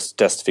tests, just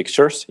test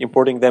fixtures,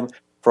 importing them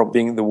from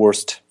being the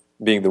worst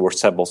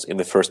samples in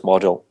the first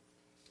module.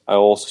 I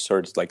also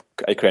started, like,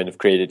 I kind of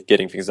created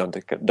getting things done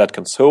that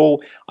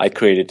console. I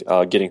created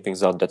getting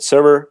things done that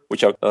server,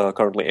 which are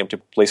currently empty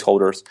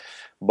placeholders,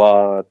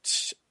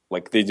 but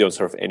like they don't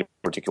serve any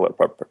particular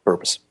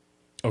purpose.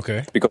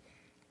 Okay. Because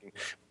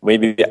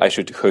maybe I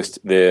should host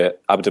the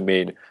app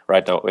domain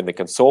right now in the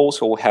console,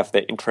 so we'll have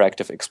the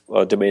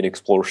interactive domain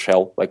explorer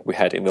shell like we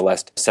had in the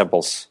last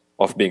samples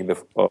of being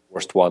the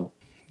worst one.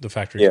 The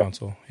factory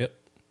console, yep.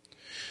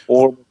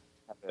 Or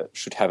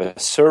should have a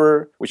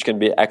server which can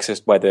be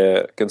accessed by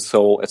the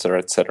console, etc.,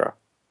 etc.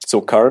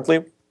 So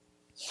currently,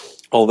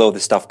 although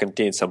the stuff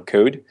contains some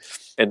code,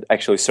 and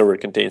actually server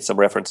contains some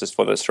references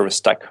for the service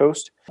stack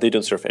host, they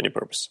don't serve any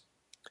purpose.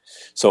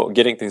 So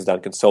getting things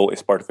done console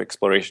is part of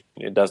exploration.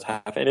 It doesn't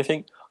have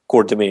anything.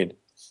 Core domain,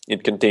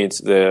 it contains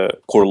the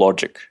core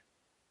logic,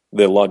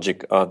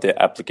 the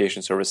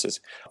application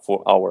services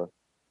for our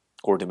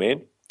core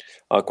domain.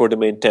 Core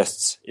domain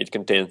tests, it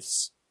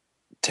contains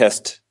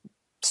test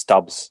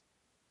stubs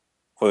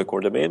for the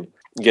core domain.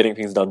 Getting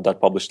things done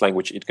 .published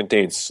language, it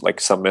contains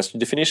like some message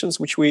definitions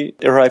which we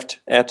arrived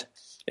at,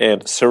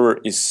 and server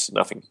is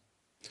nothing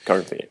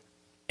currently.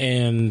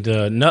 And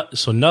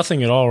so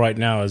nothing at all right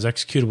now is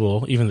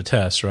executable, even the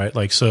tests, right?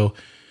 Like so,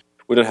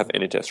 we don't have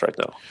any tests right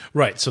now.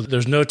 Right. So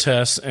there's no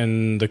tests,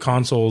 and the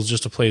console is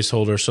just a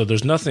placeholder. So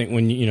there's nothing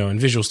when in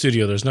Visual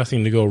Studio, there's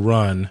nothing to go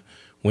run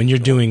when you're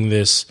doing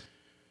this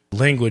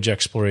language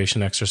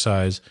exploration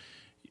exercise.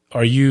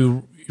 Are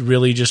you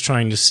really just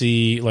trying to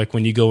see, like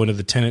when you go into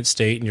the tenant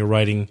state and you're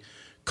writing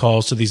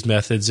calls to these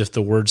methods, if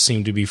the words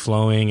seem to be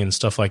flowing and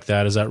stuff like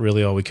that? Is that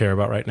really all we care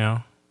about right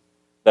now?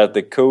 that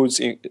the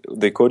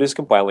code is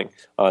compiling,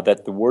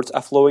 that the words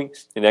are flowing,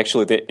 and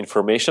actually the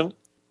information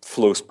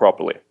flows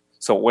properly.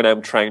 So when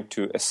I'm trying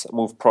to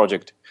move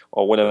project,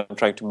 or when I'm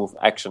trying to move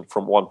action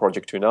from one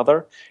project to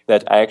another,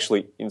 that I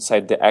actually,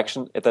 inside the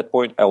action at that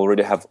point, I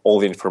already have all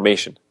the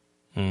information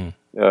to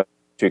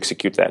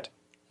execute that.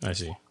 I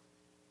see.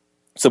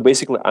 So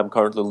basically, I'm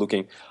currently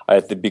looking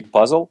at the big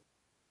puzzle,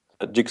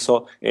 a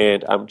jigsaw,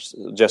 and I'm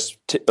just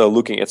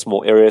looking at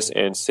small areas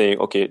and saying,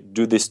 okay,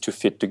 do this to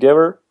fit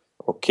together.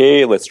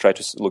 Okay, let's try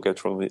to look at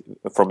it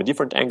from a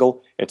different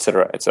angle,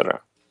 etc.,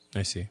 etc.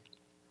 I see.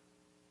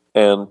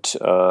 And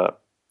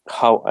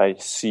how I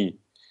see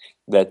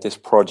that this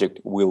project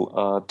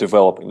will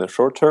develop in the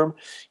short term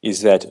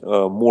is that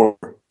a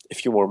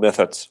few more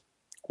methods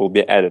will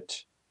be added,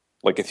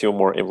 like a few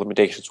more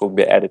implementations will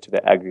be added to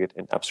the aggregate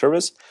and app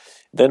service.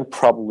 Then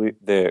probably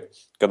the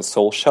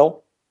console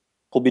shell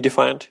will be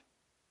defined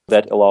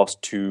that allows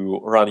to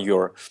run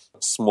your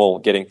small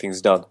getting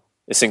things done,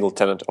 a single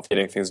tenant of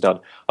getting things done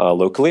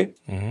locally.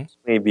 Mm-hmm.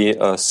 Maybe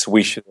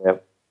switch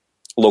the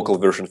local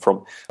version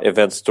from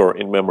event store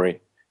in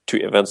memory to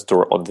event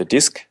store on the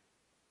disk.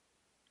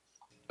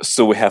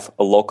 So we have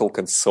a local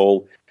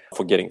console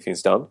for getting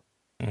things done.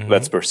 Mm-hmm.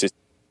 That's persistent,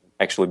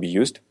 actually be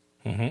used.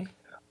 Mm-hmm.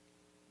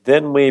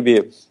 Then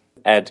maybe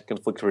add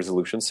conflict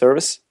resolution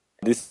service.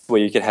 This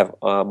way you can have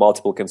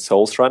multiple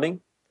consoles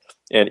running.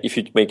 And if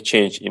you make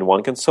change in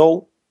one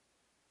console,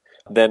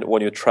 then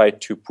when you try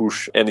to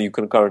push, and you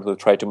concurrently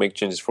try to make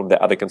changes from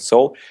the other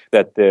console,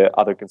 that the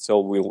other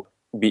console will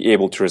be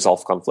able to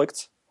resolve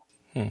conflicts.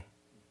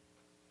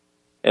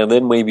 And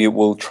then maybe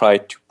we'll try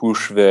to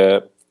push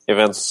the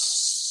event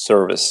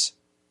service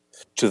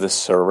to the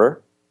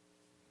server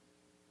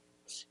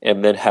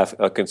and then have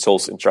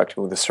consoles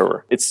interacting with the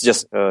server. It's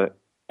just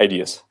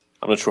ideas.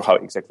 I'm not sure how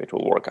exactly it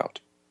will work out.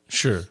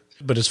 Sure.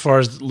 But as far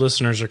as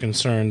listeners are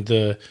concerned,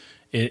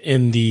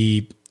 in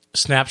the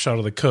snapshot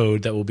of the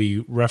code that will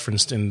be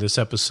referenced in this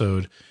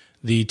episode,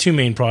 the two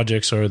main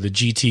projects are the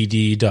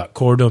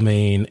gtd.core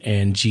domain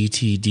and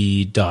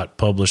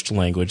gtd.published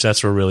language.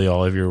 That's where really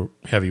all of your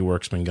heavy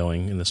work's been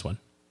going in this one.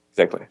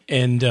 Exactly.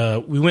 And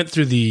we went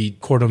through the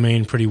core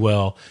domain pretty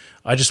well.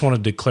 I just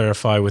wanted to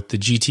clarify with the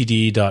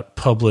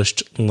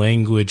gtd.published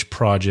language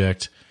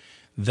project.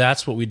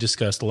 That's what we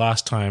discussed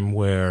last time,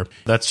 where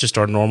that's just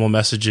our normal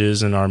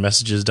messages and our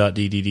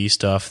messages.ddd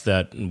stuff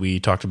that we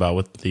talked about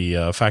with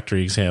the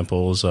factory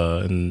examples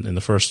in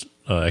the first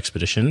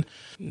expedition.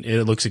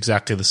 It looks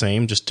exactly the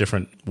same, just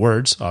different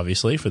words,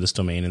 obviously, for this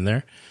domain in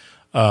there.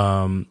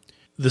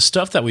 The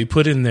stuff that we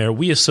put in there,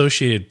 we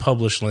associated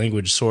published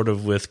language sort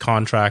of with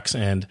contracts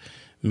and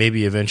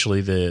maybe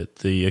eventually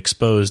the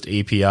exposed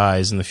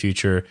APIs in the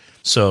future.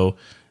 So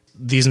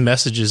these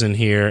messages in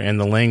here and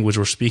the language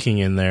we're speaking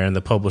in there and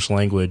the published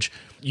language,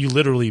 you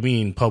literally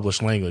mean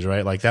published language,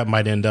 right? Like that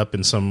might end up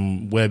in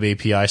some web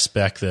API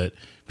spec that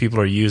people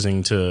are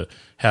using to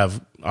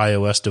have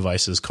iOS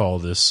devices call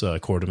this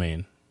core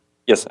domain.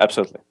 Yes,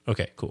 absolutely.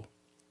 Okay, cool.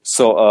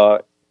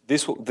 So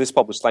this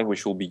published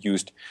language will be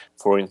used,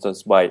 for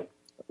instance, by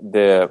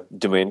the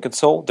domain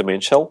console, domain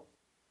shell,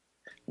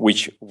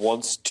 which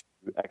wants to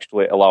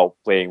actually allow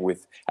playing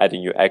with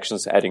adding new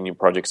actions, adding new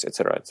projects,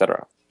 etc.,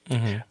 etc.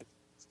 Mm-hmm.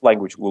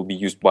 Language will be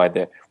used by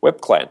the web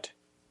client,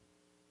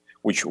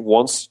 which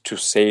wants to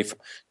save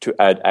to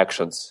add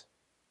actions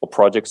or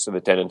projects to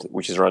the tenant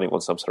which is running on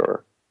some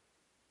server.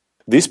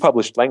 This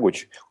published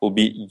language will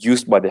be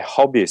used by the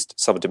hobbyist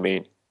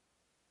subdomain.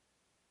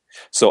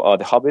 So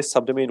the hobbyist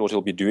subdomain, what it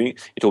will be doing,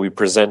 it will be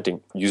presenting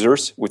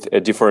users with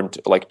a different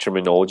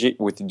terminology,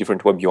 with a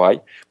different web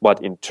UI,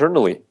 but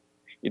internally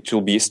it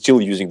will be still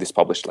using this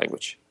published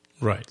language.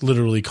 Right,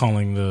 literally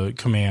calling the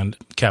command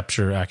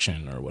capture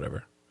action or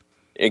whatever.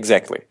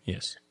 Exactly.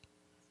 Yes.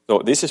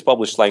 So this is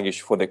published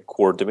language for the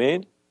core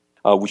domain,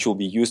 which will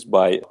be used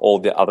by all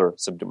the other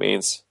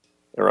subdomains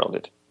around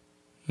it.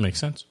 Makes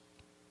sense.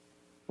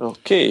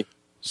 Okay.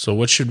 So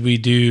what should we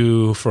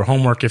do for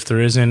homework, if there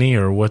is any,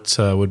 or what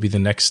would be the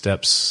next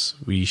steps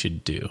we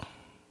should do?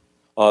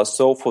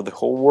 So for the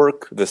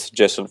homework, the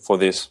suggestion for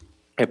this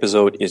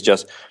episode is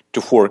just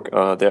to fork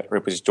the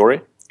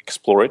repository,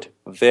 explore it,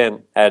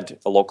 then add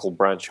a local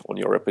branch on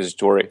your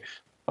repository,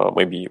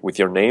 maybe with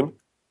your name,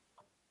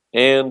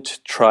 and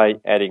try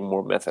adding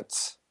more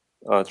methods.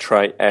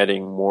 Try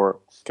adding more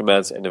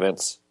commands and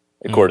events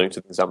according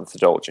to the exam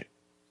methodology.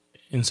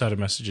 Inside of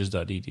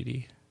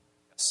messages.ddd.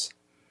 Yes.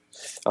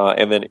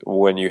 And then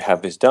when you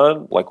have this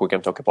done, we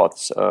can talk about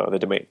the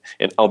domain.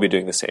 And I'll be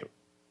doing the same.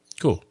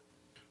 Cool.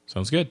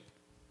 Sounds good.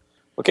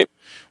 Okay.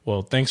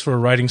 Well, thanks for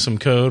writing some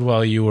code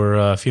while you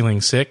were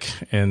feeling sick.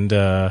 And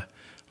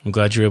I'm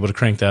glad you were able to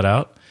crank that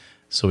out.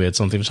 So we had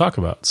something to talk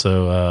about.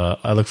 So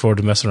I look forward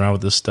to messing around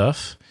with this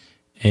stuff.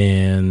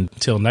 And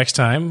until next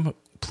time,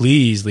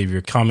 please leave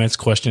your comments,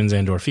 questions,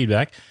 and or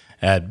feedback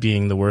at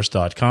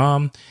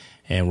beingtheworst.com.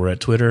 And we're at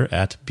Twitter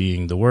at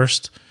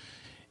beingtheworst.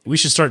 We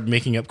should start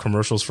making up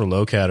commercials for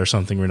Locat or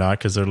something, Renat,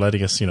 because they're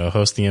letting us,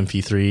 host the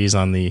MP3s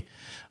on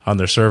on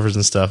their servers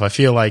and stuff. I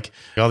feel like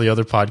all the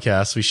other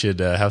podcasts, we should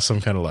have some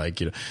kind of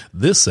like,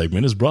 this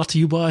segment is brought to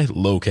you by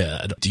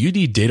Locad. Do you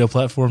need data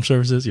platform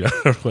services?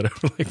 Or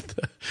whatever like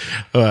that.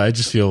 I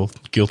just feel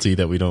guilty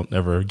that we don't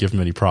ever give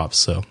them any props.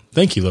 So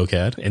thank you,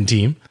 Locad and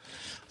team.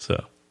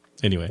 So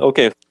anyway.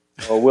 Okay.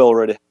 We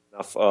already have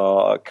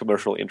enough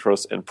commercial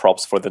intros and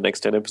props for the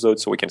next 10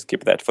 episodes, so we can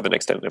skip that for the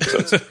next 10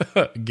 episodes.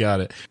 Got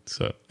it.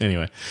 So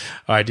anyway.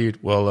 All right,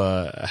 dude.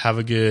 Well, have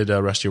a good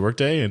rest of your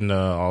workday, and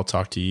I'll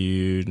talk to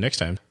you next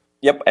time.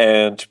 Yep,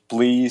 and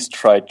please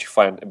try to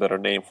find a better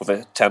name for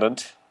the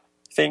tenant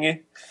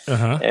thingy.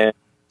 Uh-huh. And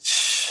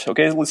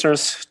okay,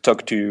 listeners,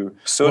 talk to you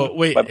soon. Well,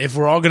 wait, if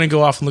we're all going to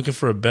go off and looking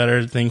for a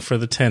better thing for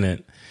the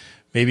tenant,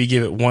 maybe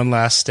give it one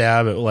last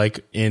stab at,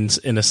 like, in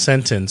a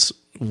sentence,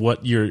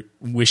 what you're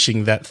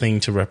wishing that thing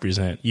to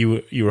represent.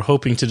 You were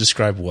hoping to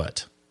describe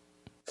what?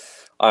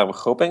 I'm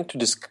hoping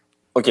to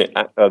okay,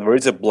 there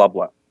is a blah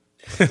blah,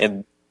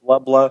 and blah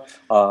blah.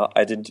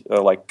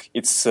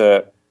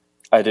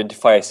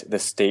 Identifies the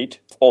state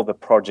of all the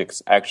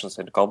project's actions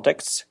and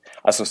contexts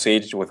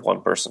associated with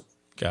one person.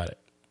 Got it.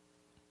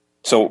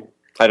 So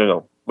I don't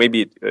know.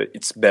 Maybe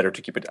it's better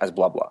to keep it as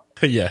blah blah.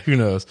 Yeah, who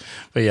knows?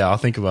 But yeah, I'll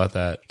think about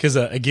that. Because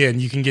again,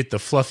 you can get the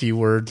fluffy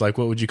word, like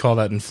what would you call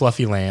that in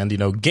fluffy land?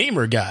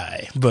 Gamer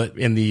guy. But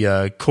in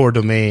the core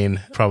domain,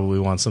 probably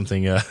want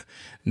something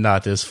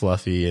not as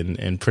fluffy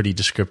and pretty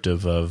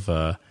descriptive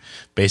of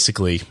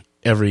basically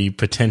every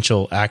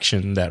potential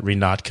action that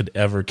Rinat could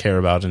ever care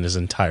about in his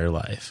entire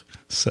life.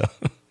 So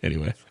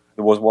anyway.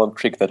 There was one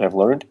trick that I've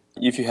learned.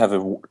 If you have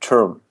a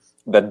term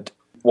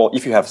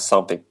if you have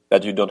something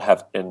that you don't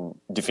have a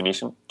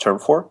definition term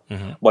for,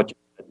 but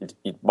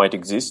it might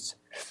exist,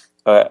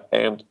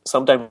 and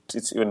sometimes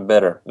it's even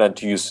better than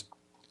to use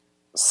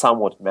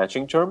somewhat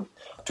matching term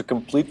to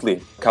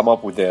completely come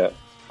up with a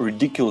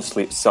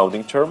ridiculously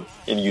sounding term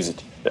and use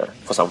it there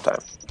for some time.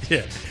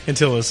 Yeah,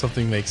 until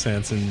something makes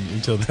sense, and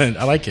until then,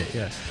 I like it.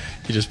 Yeah,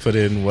 you just put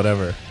in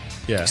whatever.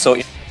 Yeah. So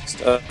in the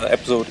next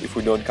episode, if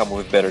we don't come up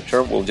with a better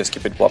term, we'll just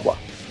keep it blah blah,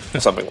 or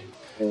something.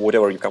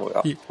 Whatever you come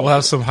with. We'll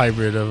have some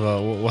hybrid of.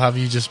 We'll have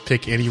you just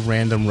pick any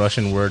random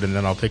Russian word, and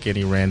then I'll pick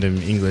any random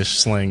English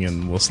slang,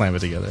 and we'll slam it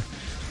together.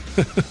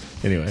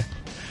 Anyway,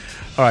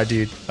 all right,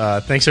 dude.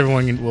 Thanks,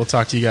 everyone. We'll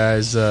talk to you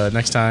guys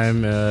next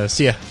time.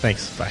 See ya.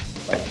 Thanks. Bye.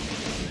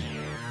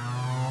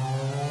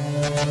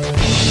 Bye.